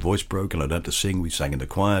 and my voice broke, and I learned to sing. We sang in the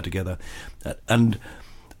choir together. And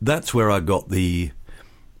that's where I got the...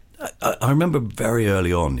 I remember very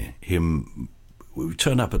early on him, we would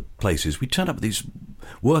turn up at places, we'd turn up at these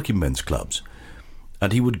working men's clubs,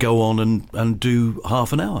 and he would go on and do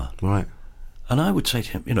half an hour. Right. And I would say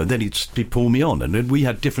to him, then he'd pull me on, and then we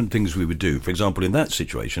had different things we would do. For example, in that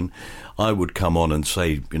situation, I would come on and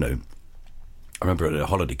say, I remember at a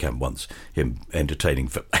holiday camp once, him entertaining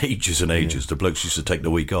for ages and ages. The blokes used to take the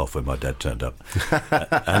week off when my dad turned up.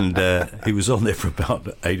 And he was on there for about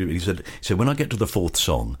 8. He said, when I get to the 4th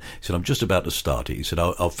song, he said, I'm just about to start it. He said,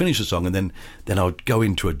 I'll finish the song, and then I'll go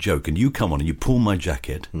into a joke, and you come on and you pull my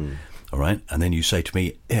jacket, all right? And then you say to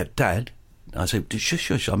me, Dad, I say,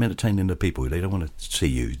 shush, I'm entertaining the people. They don't want to see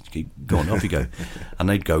you. Go on, off you go. And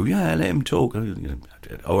they'd go, yeah, let him talk.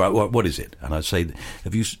 All right, what is it? And I'd say,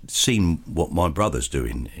 have you seen what my brother's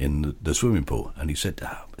doing in the swimming pool? And he said,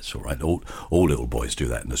 it's all right. All little boys do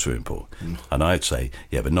that in the swimming pool. And I'd say,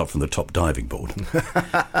 yeah, but not from the top diving board.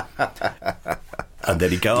 And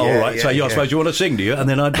then he'd go, all right, so I suppose you want to sing, do you? And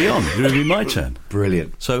then I'd be on. It would be my turn.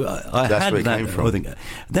 Brilliant. So I had that. I think.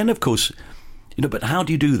 Then, of course, but how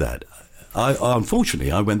do you do that? Unfortunately,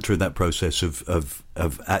 I went through that process of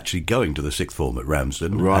actually going to the 6th form at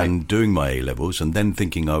Ramsden and doing my A-levels, and then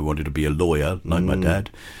thinking I wanted to be a lawyer like my dad,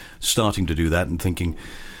 starting to do that and thinking,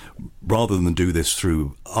 rather than do this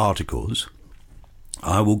through articles,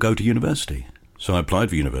 I will go to university. So I applied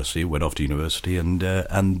for university, went off to university, and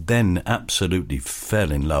then absolutely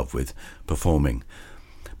fell in love with performing.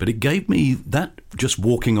 But it gave me that, just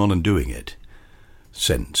walking on and doing it,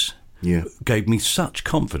 sense. Yeah, gave me such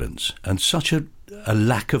confidence and such a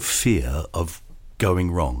lack of fear of going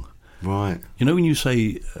wrong. Right. When you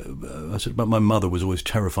say, I said about my mother was always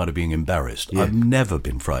terrified of being embarrassed. Yeah. I've never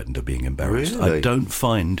been frightened of being embarrassed. Really? I don't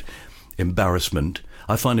find embarrassment,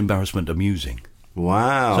 I find embarrassment amusing.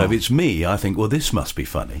 Wow. So if it's me, I think, well, this must be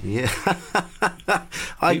funny. Yeah.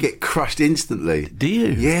 I get crushed instantly. Do you?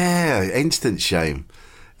 Yeah, instant shame.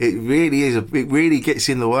 It really is. It really gets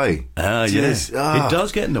in the way. Yes. It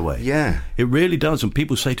does get in the way. Yeah. It really does. And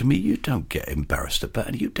people say to me, you don't get embarrassed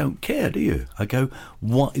about it. You don't care, do you? I go,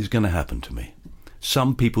 what is going to happen to me?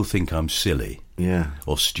 Some people think I'm silly. Yeah.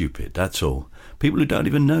 Or stupid. That's all. People who don't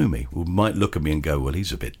even know me might look at me and go, well,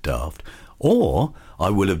 he's a bit daft. Or I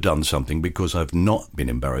will have done something because I've not been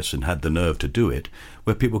embarrassed and had the nerve to do it,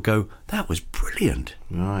 where people go, that was brilliant.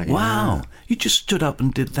 Right. Wow. Yeah. You just stood up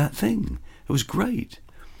and did that thing. It was great.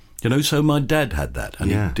 So my dad had that,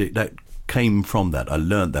 and that came from that. I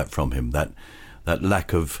learned that from him, that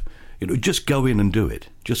lack of, just go in and do it.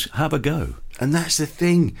 Just have a go. And that's the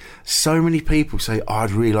thing. So many people say,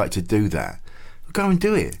 I'd really like to do that. Go and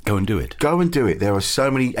do it. Go and do it. Go and do it. There are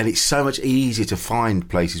so many, and it's so much easier to find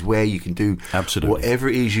places where you can do whatever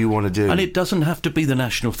it is you want to do. And it doesn't have to be the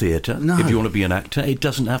National Theatre. No. If you want to be an actor, it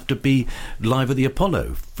doesn't have to be live at the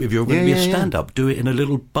Apollo. If you're going to be a stand-up, do it in a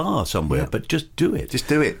little bar somewhere, but just do it. Just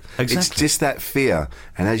do it. Exactly. It's just that fear.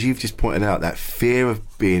 And as you've just pointed out, that fear of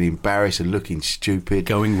being embarrassed and looking stupid.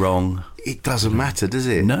 Going wrong. It doesn't matter, does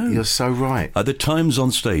it? No. You're so right. The times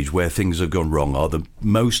on stage where things have gone wrong are the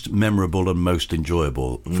most memorable and most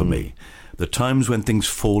enjoyable for me. The times when things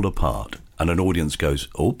fall apart and an audience goes,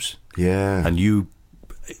 oops. Yeah. And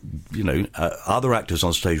other actors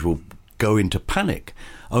on stage will go into panic.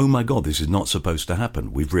 oh my God, this is not supposed to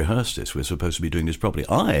happen. We've rehearsed this. We're supposed to be doing this properly.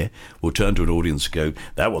 I will turn to an audience and go,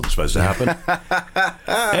 that wasn't supposed to happen.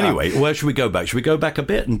 Anyway, where should we go back? Should we go back a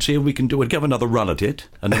bit and see if we can give another run at it,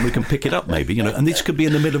 and then we can pick it up maybe, and this could be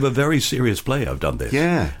in the middle of a very serious play. I've done this.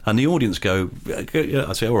 Yeah. And the audience go,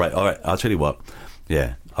 I say, all right, I'll tell you what.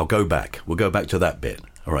 Yeah, I'll go back. We'll go back to that bit.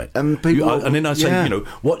 All right. And then I say,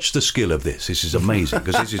 watch the skill of this. This is amazing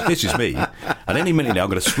because this is me. And any minute now, I'm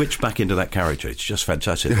going to switch back into that character. It's just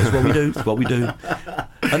fantastic. That's what we do. It's what we do.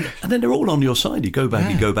 And then they're all on your side. You go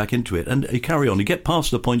back into it, and you carry on. You get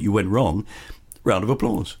past the point you went wrong. Round of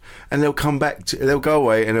applause. And they'll come back. They'll go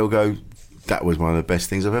away, and they'll go, that was one of the best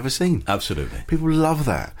things I've ever seen. Absolutely. People love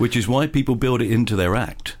that. Which is why people build it into their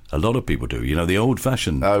act. A lot of people do. The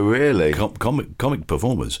old-fashioned comic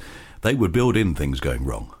performers, they would build in things going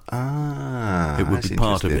wrong. It would be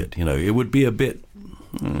part of it. It would be a bit...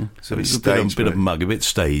 a bit of mug, a bit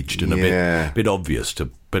staged and a bit obvious,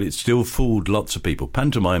 but it still fooled lots of people.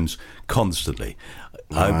 Pantomimes constantly.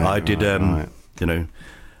 I did,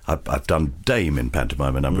 I've done Dame in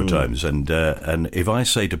pantomime a number of times, and if I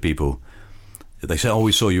say to people, they say,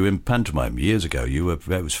 we saw you in pantomime years ago. It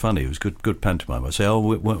was funny. It was good pantomime. I say,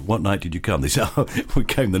 what night did you come? They say, we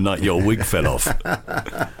came the night your wig fell off.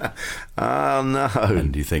 Oh, no.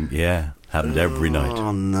 And you think, happened every night.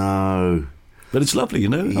 Oh, no. But it's lovely, I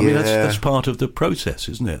mean, that's part of the process,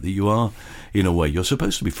 isn't it? That you are, in a way, you're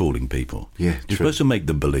supposed to be fooling people. Yeah, You're supposed to make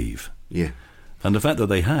them believe. Yeah. And the fact that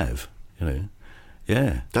they have,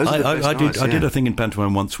 yeah. Those are the best nights, I did a thing in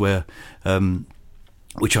pantomime once where...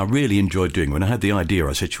 which I really enjoyed doing. When I had the idea,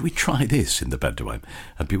 I said, should we try this in the pantomime?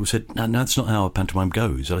 And people said, no, that's not how a pantomime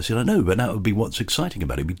goes. And I said, I know, but that would be what's exciting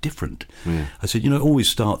about it. It'd be different. Yeah. I said, it always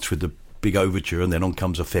starts with the big overture and then on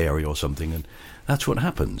comes a fairy or something, and that's what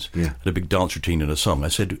happens. Yeah. And a big dance routine and a song. I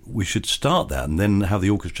said, we should start that and then have the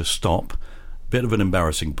orchestra stop, bit of an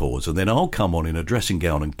embarrassing pause, and then I'll come on in a dressing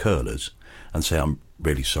gown and curlers and say, I'm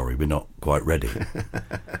really sorry, we're not quite ready.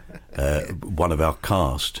 One of our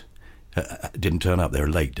cast... didn't turn up. They were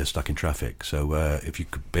late. They're stuck in traffic. So if you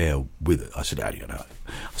could bear with it, I said,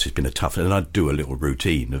 it's been a tough. And I'd do a little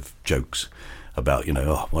routine of jokes about,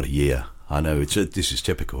 what a year. I know this is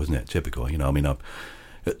typical, isn't it? Typical.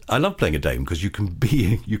 I love playing a dame because you can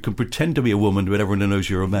pretend to be a woman, but everyone knows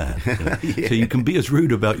you're a man. Yeah. So you can be as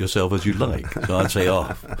rude about yourself as you like. So I'd say,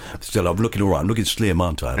 still I'm looking all right. I'm looking slim,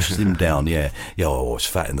 aren't I? I've slimmed down. Yeah. I was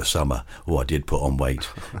fat in the summer. I did put on weight.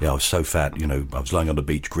 I was so fat. I was lying on the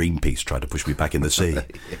beach. Greenpeace tried to push me back in the sea.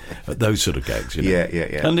 Those sort of gags. Yeah.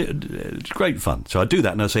 And it's great fun. So I do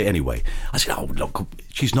that, and I say anyway. I said, look,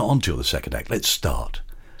 she's not on till the second act. Let's start.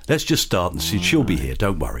 Let's just start and see. She'll be here.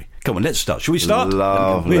 Don't worry. Come on, let's start. Shall we start?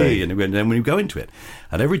 Lovely. And then when you go into it,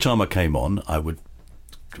 and every time I came on, I would,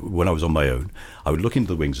 when I was on my own, I would look into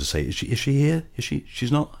the wings and say, "Is she here?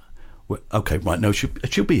 She's not? Well, okay, right. No,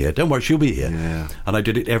 she'll be here. Don't worry, she'll be here." Yeah. And I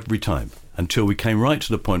did it every time until we came right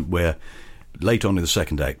to the point where, late on in the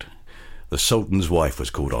second act, the Sultan's wife was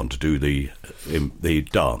called on to do the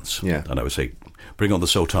dance. Yeah. And I would say, "Bring on the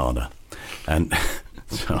Sultana," and.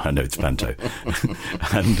 So I know it's panto,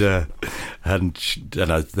 then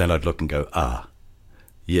I'd look and go,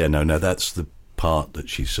 no, that's the part that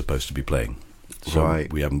she's supposed to be playing. So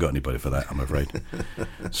right. We haven't got anybody for that, I'm afraid.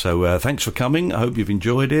 So thanks for coming. I hope you've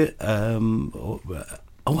enjoyed it. Hang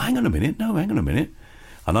on a minute. No, hang on a minute.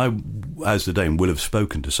 And I, as the dame, will have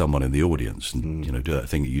spoken to someone in the audience and do that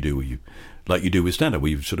thing that you do where like you do with stand-up, where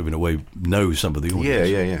you sort of, in a way, know some of the audience.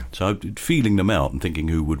 Yeah. So I'm feeling them out and thinking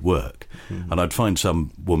who would work. And I'd find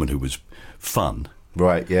some woman who was fun.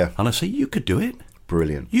 Right, yeah. And I'd say, you could do it.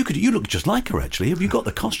 Brilliant. You look just like her, actually. Have you got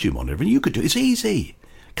the costume on and everything? You could do it. It's easy.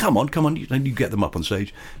 Come on. And you get them up on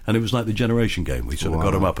stage. And it was like the generation game. We sort of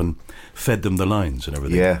got them up and fed them the lines and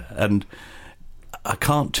everything. Yeah. And I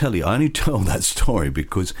can't tell you. I only tell that story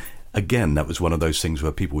because... Again, that was one of those things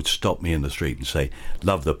where people would stop me in the street and say,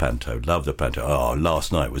 love the panto. Oh,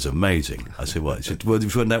 last night was amazing. I said, what? He said, well,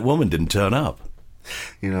 when that woman didn't turn up.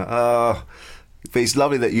 But it's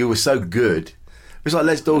lovely that you were so good. It's like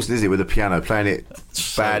Les Dawson, isn't it, with the piano, playing it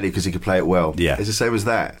badly because he could play it well. Yeah. It's the same as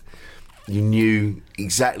that. You knew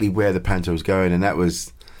exactly where the panto was going, and that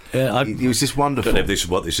was... Yeah, it was just wonderful. I don't know if this is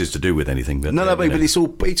what this is to do with anything. But, but it's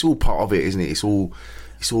all part of it, isn't it? It's all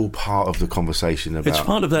part of the conversation about... It's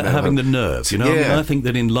part of that, having the nerve, Yeah. I mean, I think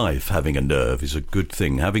that in life, having a nerve is a good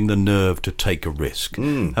thing. Having the nerve to take a risk.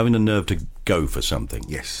 Having the nerve to go for something.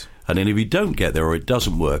 Yes. And then if you don't get there or it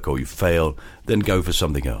doesn't work or you fail, then go for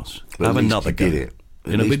something else. But have another go. Did it.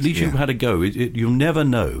 At least you've had a go. You'll never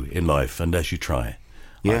know in life unless you try,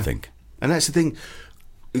 I think. And that's the thing.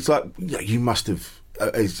 It's like, you must have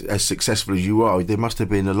as successful as you are, there must have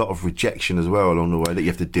been a lot of rejection as well along the way that you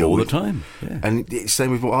have to deal with. All the time, yeah. And it's the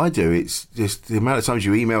same with what I do. It's just the amount of times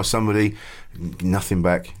you email somebody, nothing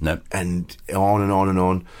back, and on and on and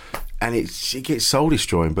on. And it gets soul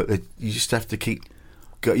destroying, but you just have to keep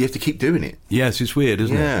doing it. Yes, it's weird,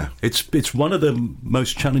 isn't it? It's one of the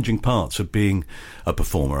most challenging parts of being a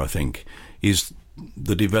performer, I think, is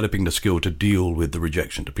the developing the skill to deal with the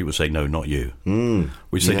rejection. To people say, no, not you,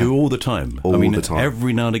 which they do all the time. All the time.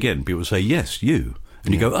 Every now and again, people say, yes, you.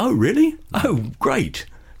 And you go, oh, really? Oh, great.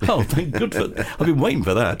 Oh, thank God for that. I've been waiting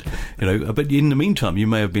for that. But in the meantime, you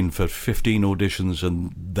may have been for 15 auditions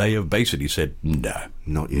and they have basically said, no.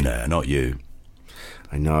 Not you. No, not you.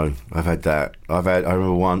 I know. I've had that. I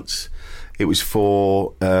remember once, it was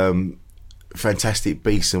for Fantastic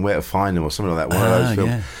Beasts and Where to Find Them or something like that. One of those films.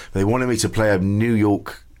 Yeah. They wanted me to play a New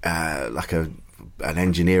York, like an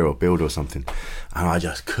engineer or builder or something. And I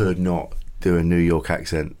just could not do a New York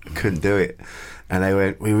accent. Couldn't do it. And they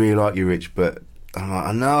went, we really like you, Rich, but I'm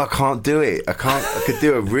like, no, I can't do it. I could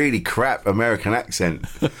do a really crap American accent,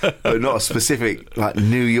 but not a specific like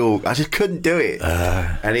New York. I just couldn't do it.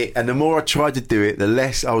 And the more I tried to do it, the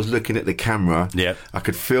less I was looking at the camera. Yeah, I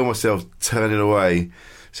could feel myself turning away.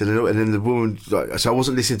 So then the woman, so I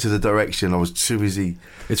wasn't listening to the direction. I was too busy.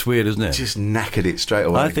 It's weird, isn't it? Just knackered it straight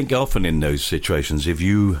away. I think often in those situations, if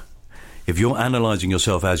you're analysing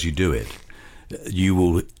yourself as you do it, you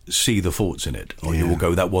will see the faults in it, or you will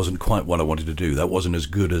go, that wasn't quite what I wanted to do, that wasn't as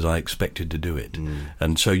good as I expected to do it,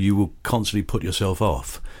 and so you will constantly put yourself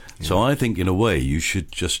off. So I think in a way you should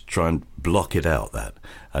just try and block it out, that,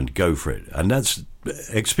 and go for it. And that's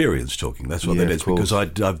experience talking. That's what that is, because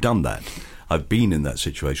I've done that. I've been in that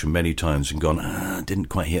situation many times and gone, didn't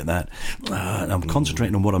quite hit that, and I'm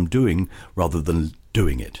concentrating on what I'm doing rather than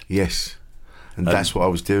doing it. Yes, and that's what I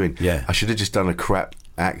was doing. Yeah, I should have just done a crap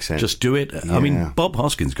accent. Just do it. Yeah. I mean, Bob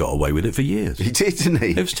Hoskins got away with it for years. He did, didn't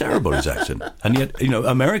he? It was terrible, his accent. And yet,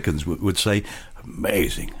 Americans would say,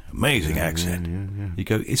 amazing accent. Yeah. You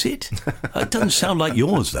go, is it? It doesn't sound like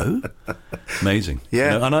yours, though. Amazing.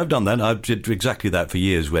 Yeah. And I've done that. I did exactly that for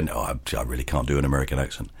years when, I really can't do an American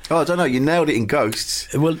accent. Oh, I don't know. You nailed it in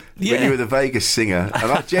Ghosts. Well, yeah. When you were the Vegas singer.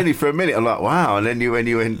 And I genuinely, for a minute, I'm like, wow. And then when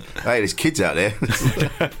you went, hey, there's kids out there.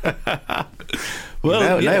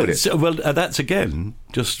 Well, nailed it. So, that's again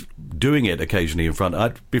just doing it occasionally in front.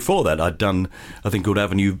 Before that, I'd done a thing called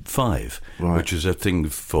Avenue 5, which is a thing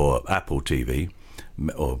for Apple TV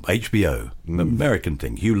or HBO, American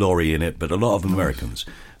thing. Hugh Laurie in it, but a lot of Americans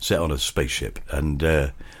set on a spaceship, and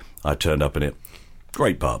I turned up in it.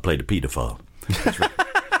 Great part. Played a paedophile.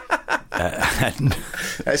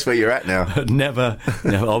 That's where you're at now. Never.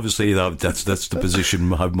 Obviously, that's the position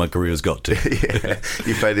my career's got to. Yeah,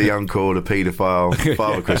 you played a young call, a paedophile,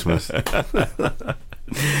 Father Christmas.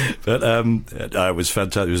 But it was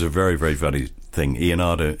fantastic. It was a very, very funny thing.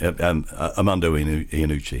 Armando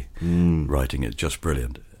Iannucci writing it, just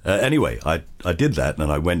brilliant. Anyway, I did that,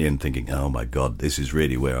 and I went in thinking, oh my God, this is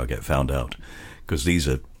really where I get found out, because these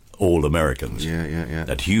are all Americans. Yeah.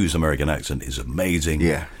 That Hugh's American accent is amazing.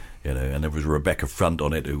 Yeah. And there was Rebecca Front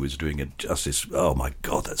on it who was doing it justice. Oh my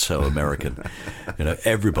God, that's so American.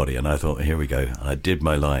 Everybody. And I thought, here we go. And I did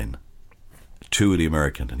my line to the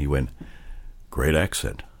American, and he went, great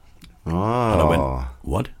accent. Oh. And I went,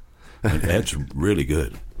 what? That's really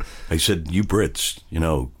good. He said, you Brits,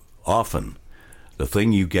 often the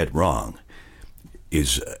thing you get wrong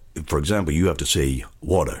is, for example, you have to say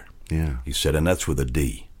water. Yeah. He said, and that's with a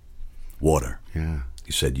D. Water. Yeah.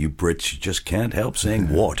 He said, you Brits, you just can't help saying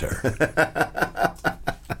water.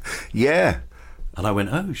 Yeah. And I went,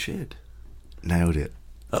 oh, shit. Nailed it.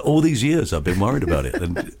 All these years I've been worried about it.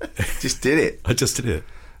 And just did it. I just did it.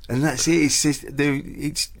 And that's it. It's just,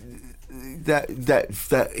 it's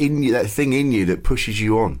that in you, that thing in you that pushes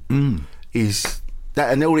you on is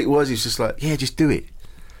that, and all it was is just like, yeah, just do it.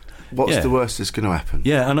 What's the worst that's going to happen?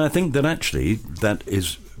 Yeah, and I think that actually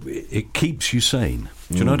it keeps you sane.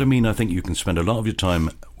 Do you know what I mean? I think you can spend a lot of your time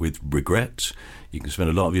with regrets. You can spend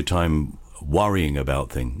a lot of your time worrying about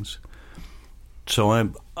things. So I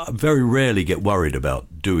very rarely get worried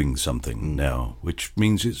about doing something now, which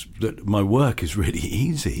means that my work is really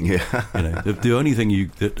easy. Yeah. The only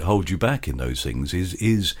thing that holds you back in those things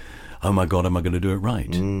is, oh my God, am I going to do it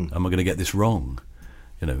right? Am I going to get this wrong?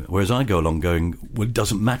 Whereas I go along going, well, it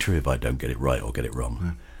doesn't matter if I don't get it right or get it wrong.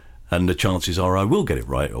 Yeah. And the chances are I will get it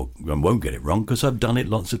right or I won't get it wrong because I've done it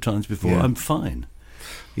lots of times before. Yeah. I'm fine.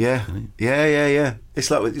 Yeah. Yeah. It's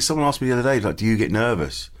like someone asked me the other day, like, do you get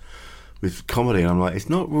nervous with comedy? And I'm like, it's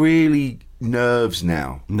not really nerves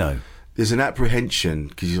now. No. There's an apprehension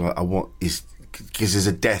because you're like, because there's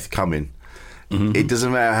a death coming. Mm-hmm. It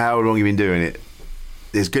doesn't matter how long you've been doing it.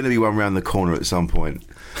 there's going to be one round the corner at some point.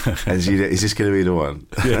 And is this going to be the one?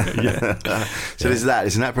 Yeah. So there's that.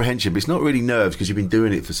 It's an apprehension, but it's not really nerves because you've been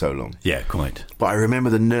doing it for so long. Yeah, quite. But I remember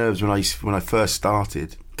the nerves when I first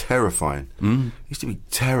started. Terrifying. Used to be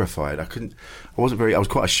terrified. I was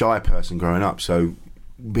quite a shy person growing up, so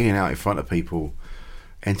being out in front of people,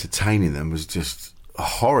 entertaining them was just a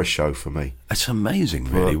horror show for me. It's amazing,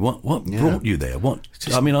 really. What brought you there?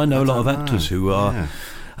 I know a lot of actors who are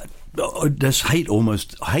just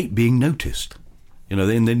hate being noticed. You know,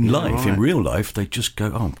 in life, right. in real life, they just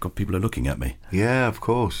go, "Oh God, people are looking at me." Yeah, of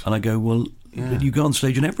course. And I go, "Well, you go on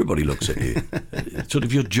stage and everybody looks at you. It's sort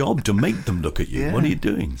of your job to make them look at you. Yeah. What are you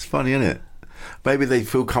doing?" It's funny, isn't it? Maybe they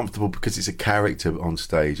feel comfortable because it's a character on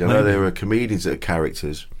stage. I know there are comedians that are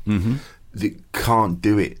characters that can't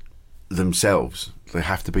do it themselves. They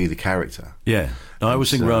have to be the character. Yeah. No, I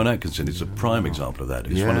always think Rowan Atkinson is a prime example of that.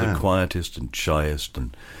 He's one of the quietest and shyest,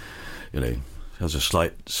 and has a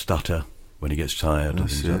slight stutter when he gets tired and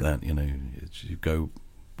things like that. You go,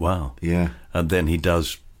 wow. Yeah. And then he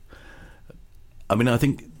does. I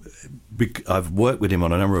think I've worked with him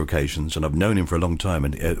on a number of occasions, and I've known him for a long time.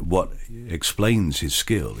 And what explains his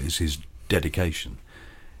skill is his dedication.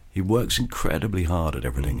 He works incredibly hard at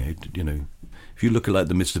everything. If you look at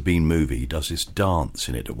the Mr. Bean movie, he does this dance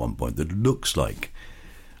in it at one point that looks like.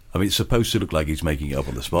 It's supposed to look like he's making it up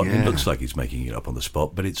on the spot. Yeah. It looks like he's making it up on the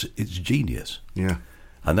spot, but it's genius. Yeah.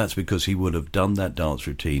 And that's because he would have done that dance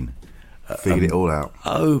routine. Figured it all out.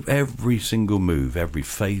 Oh, every single move, every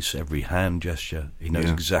face, every hand gesture. He knows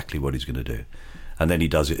exactly what he's going to do. And then he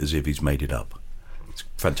does it as if he's made it up. It's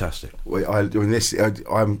fantastic. I've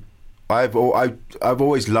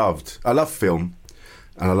always loved. I love film,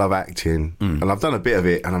 and I love acting, and I've done a bit of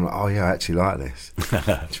it, and I'm like, oh yeah, I actually like this.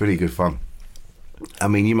 It's really good fun.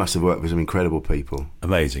 You must have worked with some incredible people.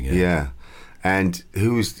 Amazing, yeah. Yeah. And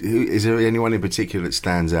who is there anyone in particular that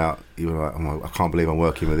stands out? You were like, oh, I can't believe I'm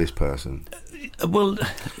working with this person. Well,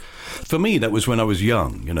 for me, that was when I was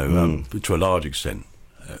young, to a large extent.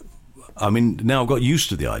 Now I've got used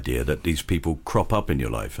to the idea that these people crop up in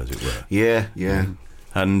your life, as it were. Yeah, yeah.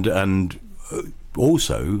 And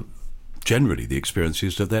also, generally, the experience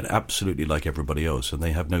is that they're absolutely like everybody else, and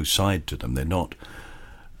they have no side to them. They're not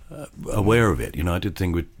aware of it. I did a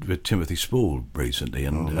thing with Timothy Spall recently,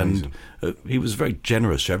 and he was very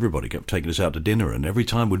generous to everybody. Kept taking us out to dinner, and every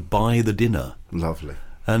time would buy the dinner. Lovely.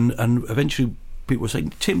 And eventually, people were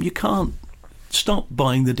saying, "Tim, you can't stop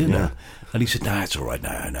buying the dinner." Yeah. And he said, "No, it's all right. No,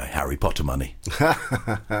 Harry Potter money."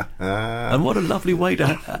 And what a lovely way to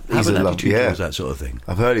have an attitude towards that sort of thing.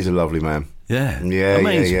 I've heard he's a lovely man. Yeah, yeah,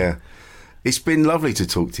 amazing. Yeah. It's been lovely to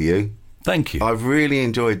talk to you. Thank you. I've really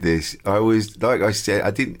enjoyed this. I always, like I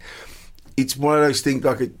said, it's one of those things,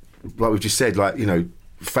 like we've just said,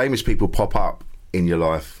 famous people pop up in your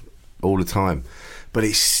life all the time, but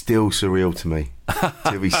it's still surreal to me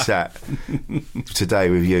to be sat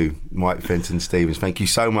today with you, Mike Fenton Stevens. Thank you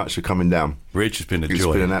so much for coming down. Rich, it's been a joy. It's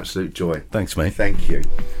been an absolute joy. Thanks, mate. Thank you.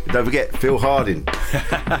 And don't forget, Phil Harding.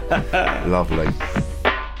 Lovely.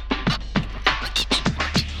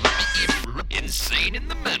 Insane in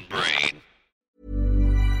the membrane.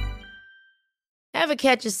 Ever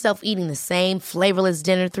catch yourself eating the same flavorless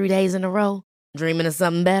dinner 3 days in a row? Dreaming of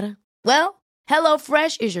something better? Well,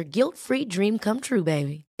 HelloFresh is your guilt-free dream come true,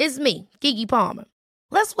 baby. It's me, Keke Palmer.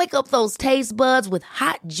 Let's wake up those taste buds with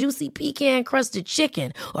hot, juicy pecan-crusted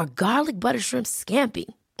chicken or garlic butter shrimp scampi.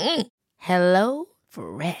 Hello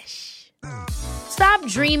Fresh. Stop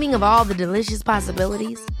dreaming of all the delicious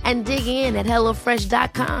possibilities and dig in at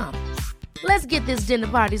HelloFresh.com. Let's get this dinner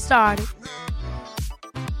party started.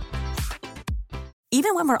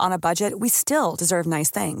 Even when we're on a budget, we still deserve nice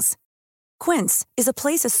things. Quince is a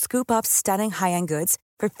place to scoop up stunning high-end goods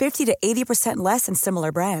for 50 to 80% less than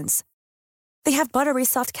similar brands. They have buttery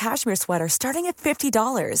soft cashmere sweaters starting at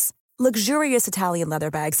 $50, luxurious Italian leather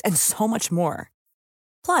bags, and so much more.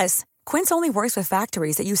 Plus, Quince only works with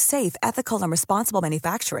factories that use safe, ethical, and responsible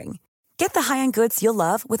manufacturing. Get the high-end goods you'll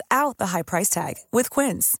love without the high price tag with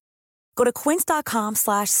Quince. Go to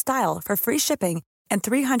quince.com/style for free shipping and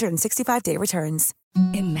 365-day returns.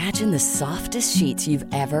 Imagine the softest sheets you've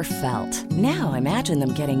ever felt. Now imagine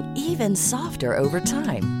them getting even softer over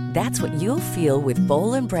time. That's what you'll feel with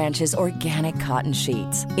Boll & Branch's organic cotton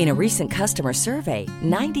sheets. In a recent customer survey,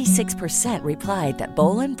 96% replied that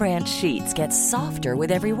Boll & Branch sheets get softer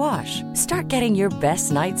with every wash. Start getting your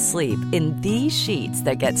best night's sleep in these sheets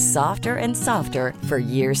that get softer and softer for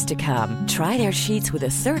years to come. Try their sheets with a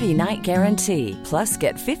 30-night guarantee. Plus,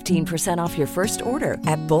 get 15% off your first order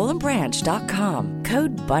at bollandbranch.com.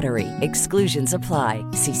 Code BUTTERY. Exclusions apply.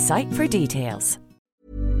 See site for details.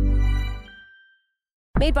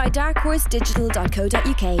 Made by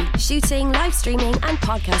darkhorsedigital.co.uk. Shooting, live streaming and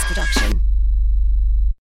podcast production.